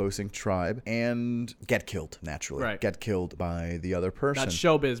with the opposing tribe and get killed, naturally. Right. Get killed by the other person. That's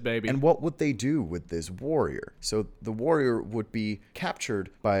showbiz, baby. And what would they do with this warrior? So the warrior would be captured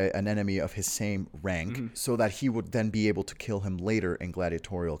by an enemy of his same rank so that he would then be able to kill him later in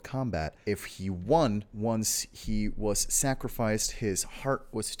gladiatorial combat. If he won, once he was sacrificed, his heart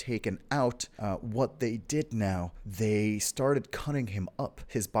was taken out. What they did now, they started cutting him up.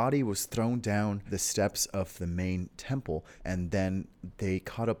 His body was thrown down the steps of the main temple, and then they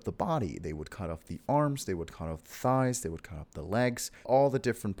cut up the body. They would cut off the arms, they would cut off the thighs, they would cut off the legs. All the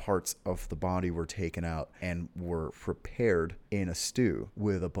different parts of the body were taken out and were prepared in a stew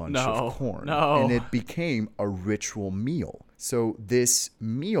with a bunch of corn. And it became a ritual meal. So this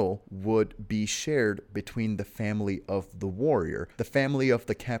meal would be shared between the family of the warrior. The family of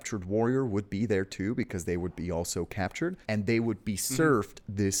the captured warrior would be there too, because they would be also captured, and they would be served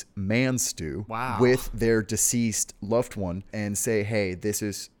this man stew with their deceased loved one and say, hey, this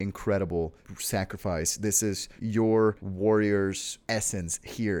is incredible sacrifice. This is your warrior's essence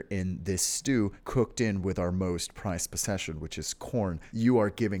here in this stew, cooked in with our most prized possession, which is corn. You are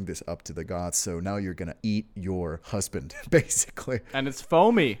giving this up to the gods, so now you're going to eat your husband, basically. And it's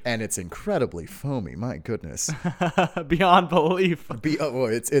foamy. And it's incredibly foamy. My goodness. Beyond belief.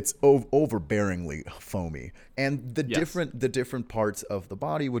 It's overbearingly foamy. And the different parts of the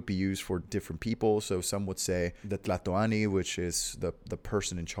body would be used for different people. So some would say the Tlatoani, which is the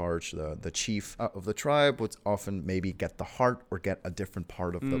person in charge, the chief of the tribe, would often maybe get the heart or get a different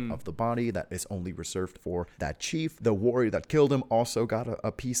part of the body that is only reserved for that chief. The warrior that killed him also got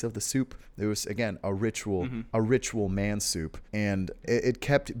a piece of the soup. It was, again, a ritual man soup. And it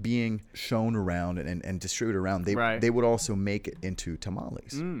kept being shown around and distributed around. They would also make it into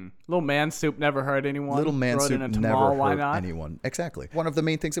tamales. Little man soup never hurt anyone. Little man soup never hurt anyone. Exactly. One of the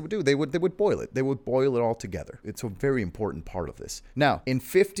main things they would do, they would boil it. They would boil it all together. It's a very important part of this. Now, in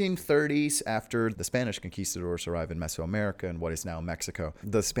 1530s, after the Spanish conquistadors arrived in Mesoamerica and what is now Mexico,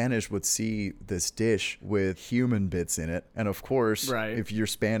 the Spanish would see this dish with human bits in it. And of course, if you're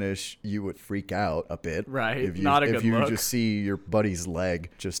Spanish, you would freak out a bit. Right. If you, Not a good look. Just see your buddy's leg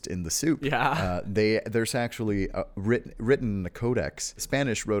just in the soup. Yeah. There's actually written in the codex.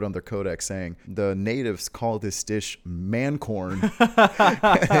 Spanish wrote on their codex saying the natives call this dish man corn.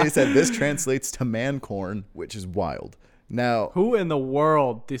 They said this translates to man corn, which is wild. Now, who in the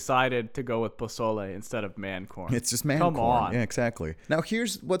world decided to go with pozole instead of man corn? It's just man Come corn. on. Yeah, exactly. Now,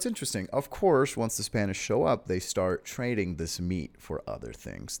 here's what's interesting. Of course, once the Spanish show up, they start trading this meat for other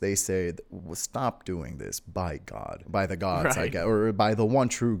things. They say, stop doing this, by God. By the gods, I guess. Or by the one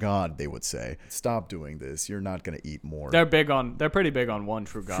true God, they would say. Stop doing this. You're not going to eat more. They're pretty big on one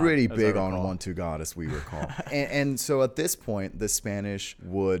true God. Pretty big on one true God, as we recall. and so at this point, the Spanish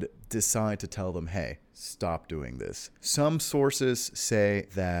would decide to tell them, hey, stop doing this. Some sources say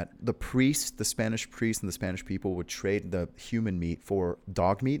that the Spanish priest and the Spanish people would trade the human meat for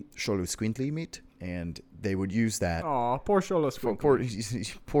dog meat, xoloscuintli meat, and they would use that. Oh, poor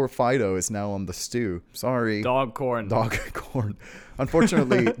xoloscuintli. Poor Fido is now on the stew. Sorry. Dog corn.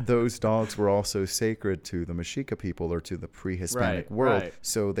 Unfortunately, those dogs were also sacred to the Mexica people or to the pre-Hispanic world. Right.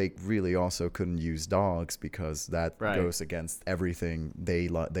 So they really also couldn't use dogs because that goes against everything they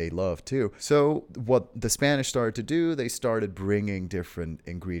love too. So what the Spanish started to do, they started bringing different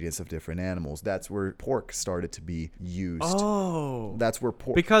ingredients of different animals. That's where pork started to be used. Oh. That's where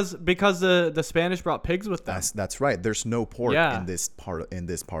pork. Because the Spanish brought pigs with them. That's right. There's no pork in this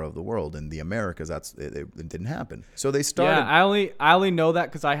part of the world. In the Americas, it didn't happen. So they started. Yeah, I only know that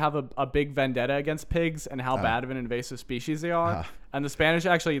because I have a big vendetta against pigs and how bad of an invasive species they are. And the Spanish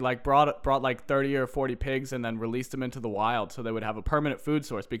actually brought like 30 or 40 pigs and then released them into the wild so they would have a permanent food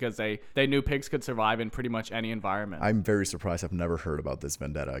source because they knew pigs could survive in pretty much any environment. I'm very surprised. I've never heard about this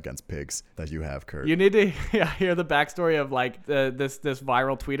vendetta against pigs that you have, Kurt. You need to hear the backstory of like this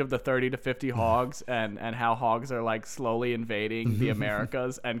viral tweet of the 30 to 50 hogs and how hogs are like slowly invading the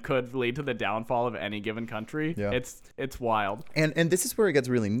Americas and could lead to the downfall of any given country. Yeah. It's wild. And this is where it gets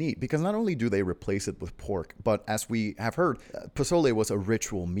really neat because not only do they replace it with pork, but as we have heard, pozole was a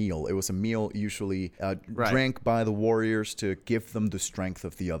ritual meal. It was a meal usually drank by the warriors to give them the strength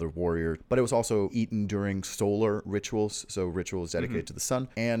of the other warrior, but it was also eaten during solar rituals, so rituals dedicated to the sun.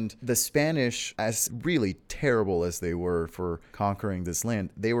 And the Spanish, as really terrible as they were for conquering this land,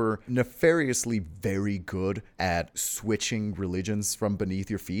 they were nefariously very good at switching religions from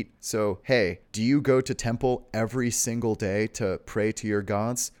beneath your feet. So, hey, do you go to temple every single day to pray to your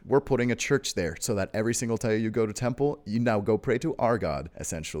gods? We're putting a church there so that every single day you go to temple, you now go pray to our God,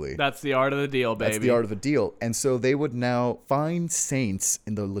 essentially. That's the art of the deal, baby. That's the art of the deal. And so they would now find saints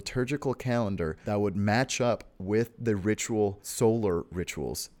in the liturgical calendar that would match up with the solar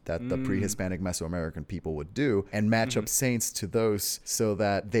rituals that the pre-Hispanic Mesoamerican people would do and match up saints to those so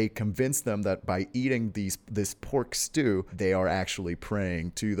that they convince them that by eating this pork stew, they are actually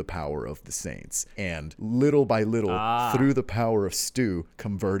praying to the power of the saints. And little by little, through the power of stew,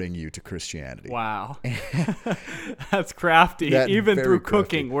 converting you to Christianity. Wow. That's crafty. Even through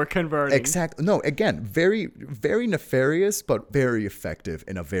cooking, we're converting. Exactly. No, again, very, very nefarious, but very effective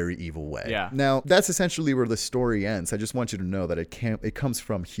in a very evil way. Yeah. Now, that's essentially where the story ends. I just want you to know that it comes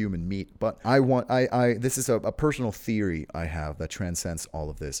from human meat, but this is a personal theory I have that transcends all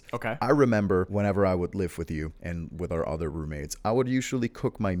of this. Okay. I remember whenever I would live with you and with our other roommates, I would usually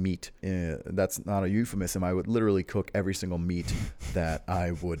cook my meat. That's not a euphemism. I would literally cook every single meat that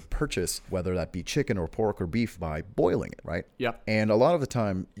I would purchase, whether that be chicken or pork or beef, by boiling it, right? Yep. And a lot of the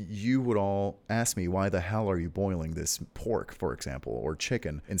time, you would all ask me, why the hell are you boiling this pork, for example, or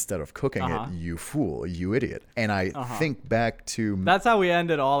chicken, instead of cooking it, you fool, you idiot. And I think back to... That's how we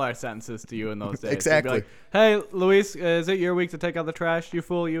ended all our sentences to you in those days. Exactly. Like, hey, Luis, is it your week to take out the trash? You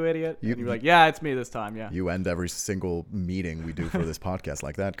fool, you idiot. And you'd be like, yeah, it's me this time, yeah. You end every single meeting we do for this podcast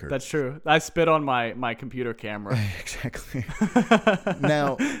like that, Kurt. That's true. I spit on my computer camera. Exactly.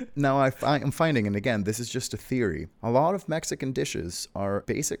 Now I'm finding, and again, this is just a theory, a lot of Mexican dishes are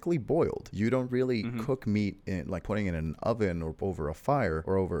basically boiled. You don't really cook meat in, like putting it in an oven or over a fire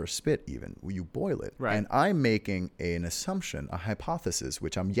or over a spit even. You boil it. Right. And I'm making an assumption, a hypothesis,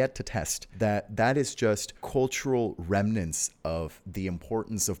 which I'm yet to test, that is just cultural remnants of the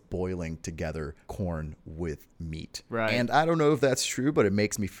importance of boiling together corn with meat. Right. And I don't know if that's true, but it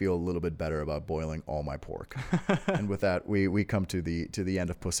makes me feel a little bit better about boiling all my pork. And with that, we come to the end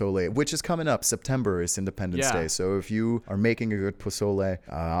of pozole, which is coming up. September is Independence Day. So if you are making a good pozole,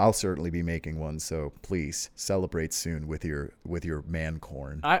 I'll certainly be making one. So please celebrate soon with your man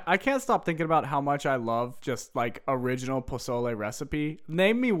corn. I can't stop thinking about how much I love just like original pozole recipe.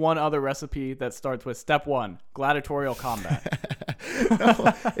 Name me one other recipe that starts with step 1, gladiatorial combat.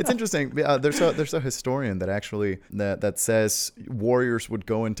 No, it's interesting. There's a historian that actually that says warriors would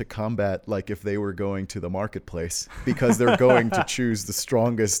go into combat like if they were going to the marketplace, because they're going to choose the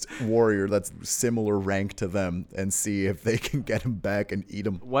strongest warrior that's similar rank to them and see if they can get him back and eat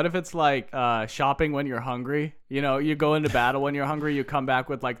him. What if it's like shopping when you're hungry? You know, you go into battle when you're hungry, you come back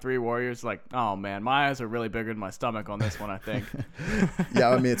with like 3 warriors, like, oh man, my eyes are really bigger than my stomach on this one, I think. Yeah,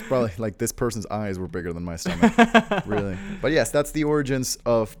 I mean, it's probably like this person's eyes were bigger than my stomach. Really. But yes, that's the origins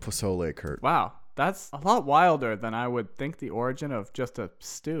of pozole, Kurt. Wow. That's a lot wilder than I would think the origin of just a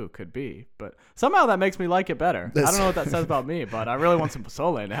stew could be. But somehow that makes me like it better. I don't know what that says about me, but I really want some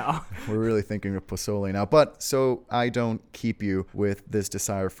pozole now. We're really thinking of pozole now. But so I don't keep you with this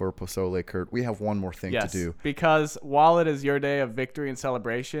desire for pozole, Kurt. We have one more thing to do. Because while it is your day of victory and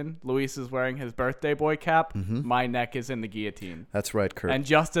celebration, Luis is wearing his birthday boy cap. My neck is in the guillotine. That's right, Kurt. And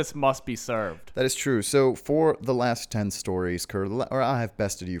justice must be served. That is true. So for the last 10 stories, Kurt, or I have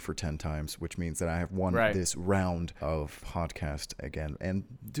bested you for 10 times, which means that I have won this round of podcast again. And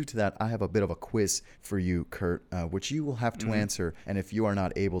due to that, I have a bit of a quiz for you, Kurt, which you will have to answer. And if you are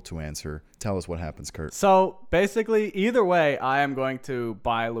not able to answer, tell us what happens, Kurt. So basically, either way, I am going to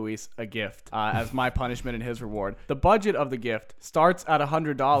buy Luis a gift as my punishment and his reward. The budget of the gift starts at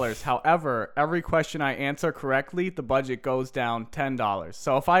 $100. However, every question I answer correctly, the budget goes down $10.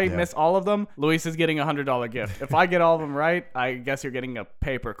 So if I miss all of them, Luis is getting a $100 gift. If I get all of them right, I guess you're getting a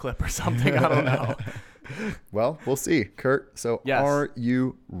paper clip or something. I don't know. Well, we'll see, Kurt. So are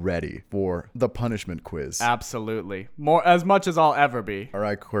you ready for the punishment quiz? Absolutely. As much as I'll ever be. All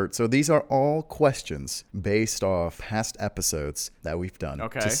right, Kurt. So these are all questions based off past episodes that we've done.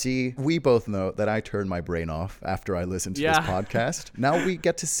 Okay. To see, we both know that I turned my brain off after I listened to this podcast. Now we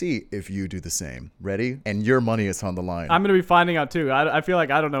get to see if you do the same. Ready? And your money is on the line. I'm going to be finding out too. I feel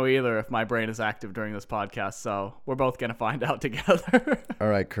like I don't know either if my brain is active during this podcast. So we're both going to find out together. All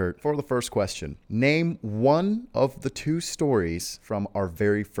right, Kurt. For the first question, name one of the 2 stories from our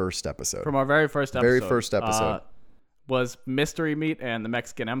very first episode. From our very first episode. Very first episode. Was Mystery Meat and the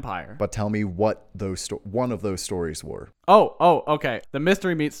Mexican Empire. But tell me what one of those stories were. Oh, okay. The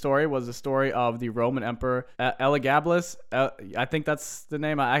Mystery Meat story was the story of the Roman Emperor Elagabalus. I think that's the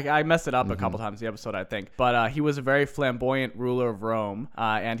name. I messed it up a couple times in the episode, I think. But he was a very flamboyant ruler of Rome,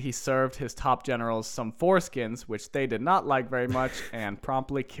 and he served his top generals some foreskins, which they did not like very much, and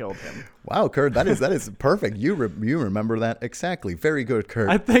promptly killed him. Wow, Kurt, that is perfect. You remember that exactly. Very good, Kurt.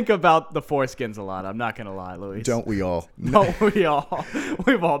 I think about the foreskins a lot. I'm not going to lie, Luis. Don't we all? No,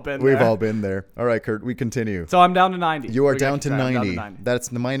 we've all been there. We've all been there. All right, Kurt, we continue. So I'm down to 90. You are down to 90. That's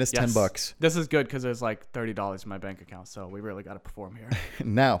the minus $10. This is good because there's like $30 in my bank account, so we really got to perform here.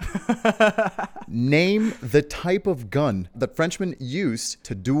 Now, name the type of gun that Frenchmen used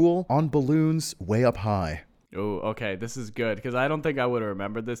to duel on balloons way up high. Oh, okay. This is good because I don't think I would have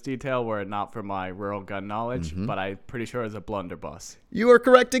remembered this detail were it not for my rural gun knowledge, but I'm pretty sure it's a blunderbuss. You are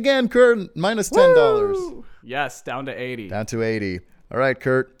correct again, Kurt. Minus $10. Woo! Yes, down to 80. Down to 80. All right,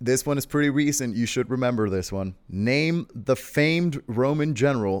 Kurt. This one is pretty recent. You should remember this one. Name the famed Roman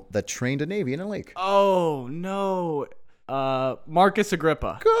general that trained a navy in a lake. Oh, no. Marcus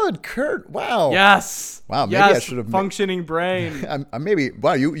Agrippa. Good, Kurt. Wow. Yes. Wow. Maybe I should have functioning brain. Wow.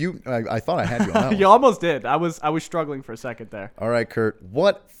 I thought I had you on that one. You almost did. I was struggling for a second there. All right, Kurt.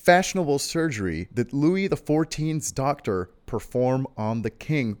 What fashionable surgery did Louis XIV's doctor perform on the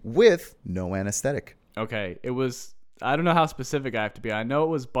king with no anesthetic? Okay. It was. I don't know how specific I have to be. I know it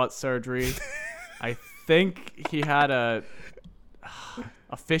was butt surgery. I think he had a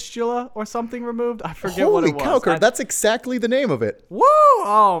fistula or something removed. I forget what it was. Holy cow, Kurt, that's exactly the name of it. Woo!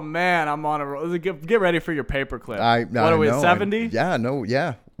 Oh, man, I'm on a roll. Get ready for your paperclip. What are we, 70?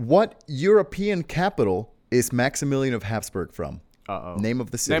 Yeah. What European capital is Maximilian of Habsburg from? Uh-oh. Name of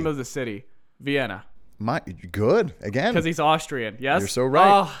the city. Name of the city. Vienna. Good. Again. Because he's Austrian. Yes? You're so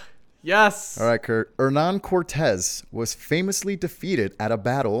right. Oh, yes. All right, Kurt. Hernan Cortez was famously defeated at a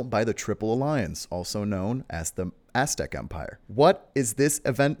battle by the Triple Alliance, also known as the Aztec Empire. What is this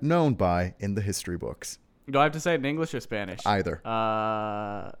event known by in the history books? Do I have to say it in English or Spanish? Either.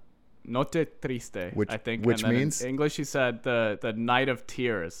 Noche Triste, I think. Which means? In English, you said the Night of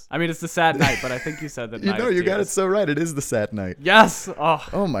Tears. I mean, it's the sad night, but I think you said the night of tears. You got it so right. It is the sad night. Yes.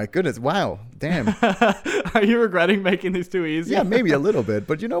 Oh, my goodness. Wow. Damn. Are you regretting making these too easy? Yeah, maybe a little bit.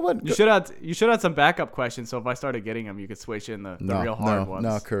 But you know what? You should have some backup questions, so if I started getting them, you could switch in the real hard ones.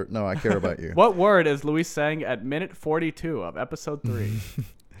 No, Kurt. No, I care about you. What word is Luis saying at minute 42 of episode 3?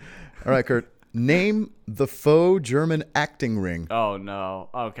 All right, Kurt. Name the faux German acting ring. Oh, no.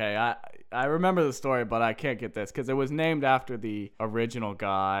 Okay, I remember the story, but I can't get this because it was named after the original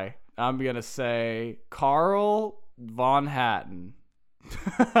guy. I'm going to say Karl von Hatten.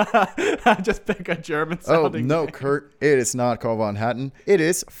 I just pick a German sounding no, name. Kurt. It is not Karl von Hatten. It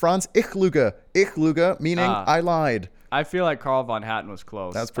is Franz Ichluge. Ichluge meaning I lied. I feel like Karl von Hatten was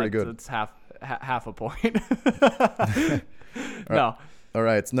close. That's pretty good. It's half. half a point. No. All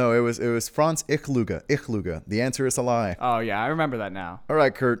right. No, it was Franz Ichluga. Ichluga. The answer is a lie. Oh, yeah. I remember that now. All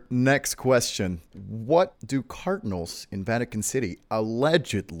right, Kurt. Next question. What do cardinals in Vatican City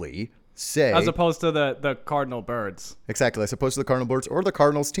allegedly say? As opposed to the cardinal birds. Exactly. As opposed to the cardinal birds or the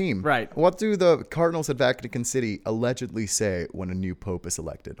Cardinals team. Right. What do the cardinals at Vatican City allegedly say when a new pope is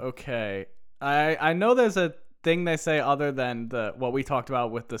elected? Okay. I know there's a thing they say other than what we talked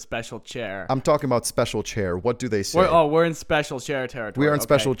about with the special chair. I'm talking about special chair. What do they say? We're in special chair territory. We are in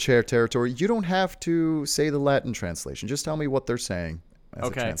special chair territory. You don't have to say the Latin translation. Just tell me what they're saying as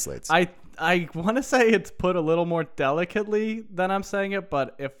it translates. I want to say it's put a little more delicately than I'm saying it,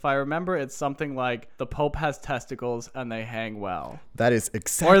 but if I remember, it's something like the Pope has testicles and they hang well. That is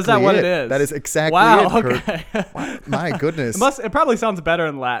exactly it. Or is that what it is? That is exactly it, okay. Kurt. My goodness. It probably sounds better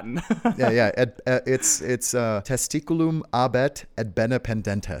in Latin. Yeah. It's testiculum abet et bene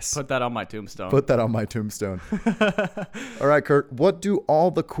pendentes. Put that on my tombstone. All right, Kurt. What do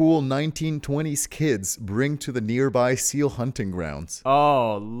all the cool 1920s kids bring to the nearby seal hunting grounds?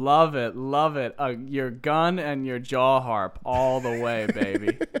 Oh, love it. Love it. Your gun and your jaw harp all the way,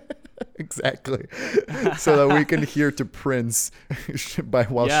 baby. Exactly. So that we can hear to Prince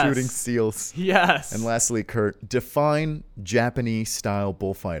while shooting seals. Yes. And lastly, Kurt, define Japanese-style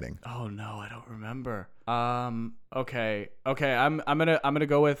bullfighting. Oh no, I don't remember. Okay. I'm gonna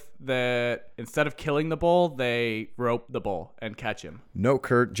go with instead of killing the bull, they rope the bull and catch him. No,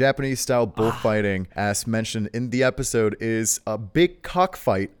 Kurt. Japanese-style bullfighting, as mentioned in the episode, is a big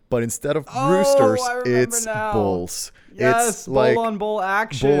cockfight, but instead of roosters, it's bulls. Yes, it's like bull on bull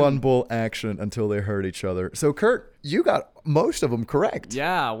action. Bull on bull action until they hurt each other. So, Kurt, you got most of them correct.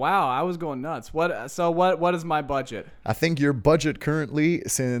 Yeah, wow, I was going nuts. What is my budget? I think your budget currently,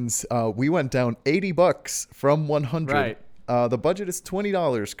 since we went down $80 from 100. Right. The budget is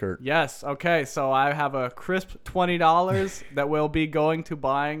 $20, Kurt. Yes. Okay. So I have a crisp $20 that will be going to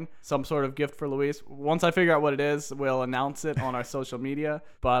buying some sort of gift for Luis. Once I figure out what it is, we'll announce it on our social media.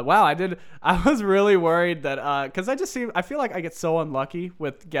 But wow, I was really worried that because I feel like I get so unlucky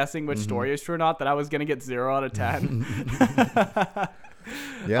with guessing which story is true or not that I was gonna get 0 out of 10.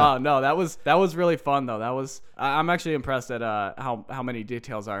 Yeah. No, that was really fun though. I'm actually impressed at how many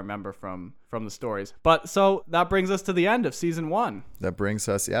details I remember from the stories. But so that brings us to the end of season 1. That brings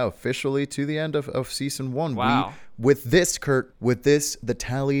us officially to the end of season 1. Wow. With this, Kurt, the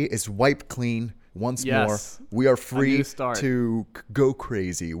tally is wiped clean. Once more, we are free to go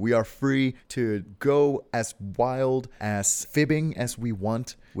crazy. We are free to go as wild, as fibbing as we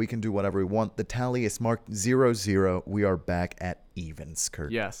want. We can do whatever we want. The tally is marked 0-0. We are back at evens,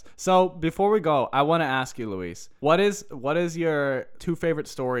 Kurt. Yes. So before we go, I want to ask you, Luis, what is your 2 favorite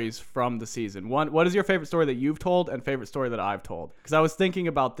stories from the season? What is your favorite story that you've told and favorite story that I've told? Because I was thinking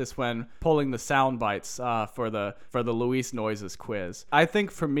about this when pulling the sound bites for the Luis Noises quiz. I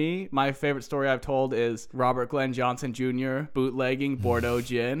think for me, my favorite story I've told is Robert Glenn Johnson Jr. bootlegging Bordeaux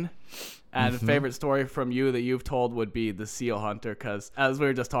gin. And the favorite story from you that you've told would be the seal hunter, because as we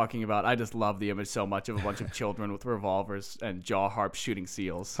were just talking about, I just love the image so much of a bunch of children with revolvers and jaw harps shooting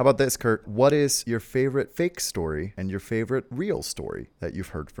seals. How about this, Kurt? What is your favorite fake story and your favorite real story that you've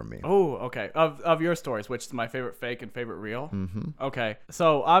heard from me? Oh, okay. Of your stories, which is my favorite fake and favorite real? Mm-hmm. Okay.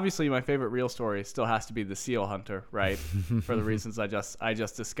 So obviously my favorite real story still has to be the seal hunter, right? For the reasons I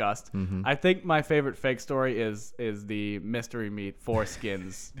just discussed. Mm-hmm. I think my favorite fake story is the mystery meat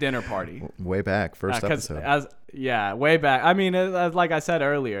foreskins dinner party. Way back, first episode. Way back. I mean, like I said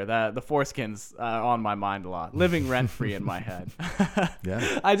earlier, that the foreskins are on my mind a lot, living rent free in my head.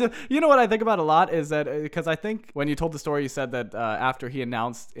 Yeah. You know what I think about a lot is that because I think when you told the story, you said that after he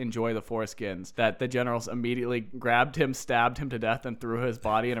announced "enjoy the foreskins," that the generals immediately grabbed him, stabbed him to death, and threw his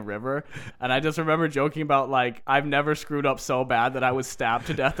body in a river. And I just remember joking about like I've never screwed up so bad that I was stabbed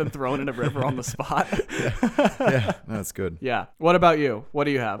to death and thrown in a river on the spot. Yeah, that's good. Yeah. What about you? What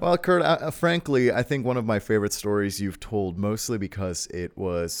do you have? Well, Kurt, frankly, I think one of my favorite stories you've told, mostly because it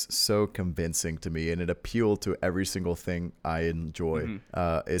was so convincing to me and it appealed to every single thing I enjoy,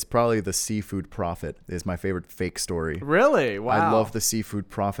 is probably the seafood prophet. Is my favorite fake story. Really? Wow. I love the seafood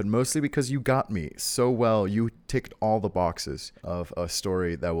prophet mostly because you got me so well. You ticked all the boxes of a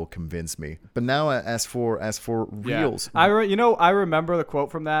story that will convince me. But now, as for reals, I remember the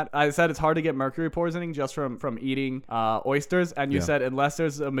quote from that. I said it's hard to get mercury poisoning just from eating oysters, and you said unless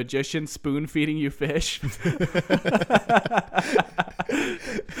there's a magician spoon feeding you fish.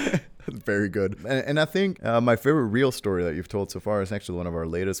 Very good. And I think my favorite real story that you've told so far is actually one of our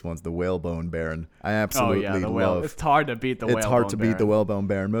latest ones, the Whalebone Baron. I absolutely love. It's hard to beat the Whalebone Baron. It's hard to beat the Whalebone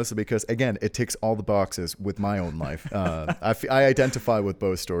Baron, mostly because, again, it ticks all the boxes with my own life. I identify with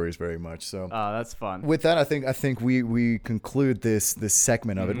both stories very much. So that's fun. With that, I think we conclude this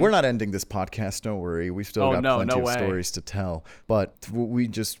segment of it. We're not ending this podcast, don't worry. We've still got plenty of stories to tell. But we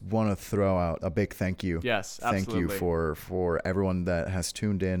just want to throw out a big thank you. Yes, absolutely. Thank you for everyone that has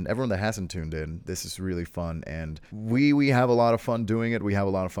tuned in, everyone that hasn't tuned in. This is really fun, and we have a lot of fun doing it. We have a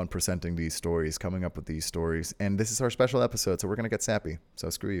lot of fun presenting these stories, coming up with these stories, and this is our special episode, so we're gonna get sappy. So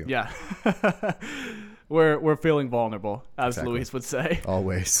screw you. Yeah. We're feeling vulnerable, as Luis would say.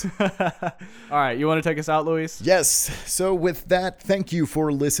 Always. All right, you want to take us out, Luis? Yes. So with that, thank you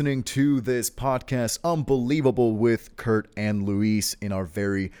for listening to this podcast, Unbelievable with Kurt and Luis, in our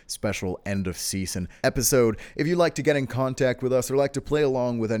very special end of season episode. If you'd like to get in contact with us or like to play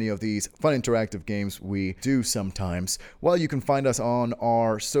along with any of these fun interactive games we do sometimes, well, you can find us on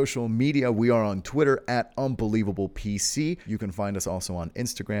our social media. We are on Twitter at UnbelievablePC. You can find us also on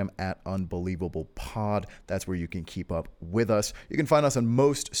Instagram at UnbelievablePod. That's where you can keep up with us. You can find us on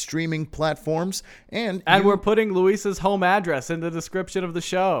most streaming platforms. And we're putting Luis's home address in the description of the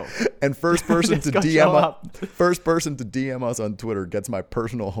show. And first person to DM us on Twitter gets my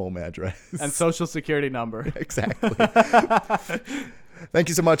personal home address. And social security number. Exactly. Thank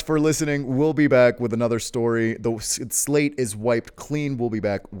you so much for listening. We'll be back with another story. The slate is wiped clean. We'll be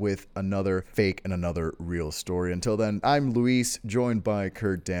back with another fake and another real story. Until then, I'm Luis, joined by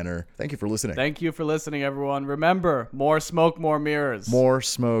Kurt Danner. Thank you for listening. Thank you for listening, everyone. Remember, more smoke, more mirrors. More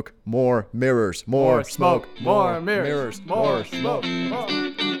smoke, more mirrors. More smoke, more mirrors. More smoke,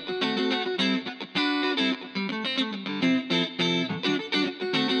 more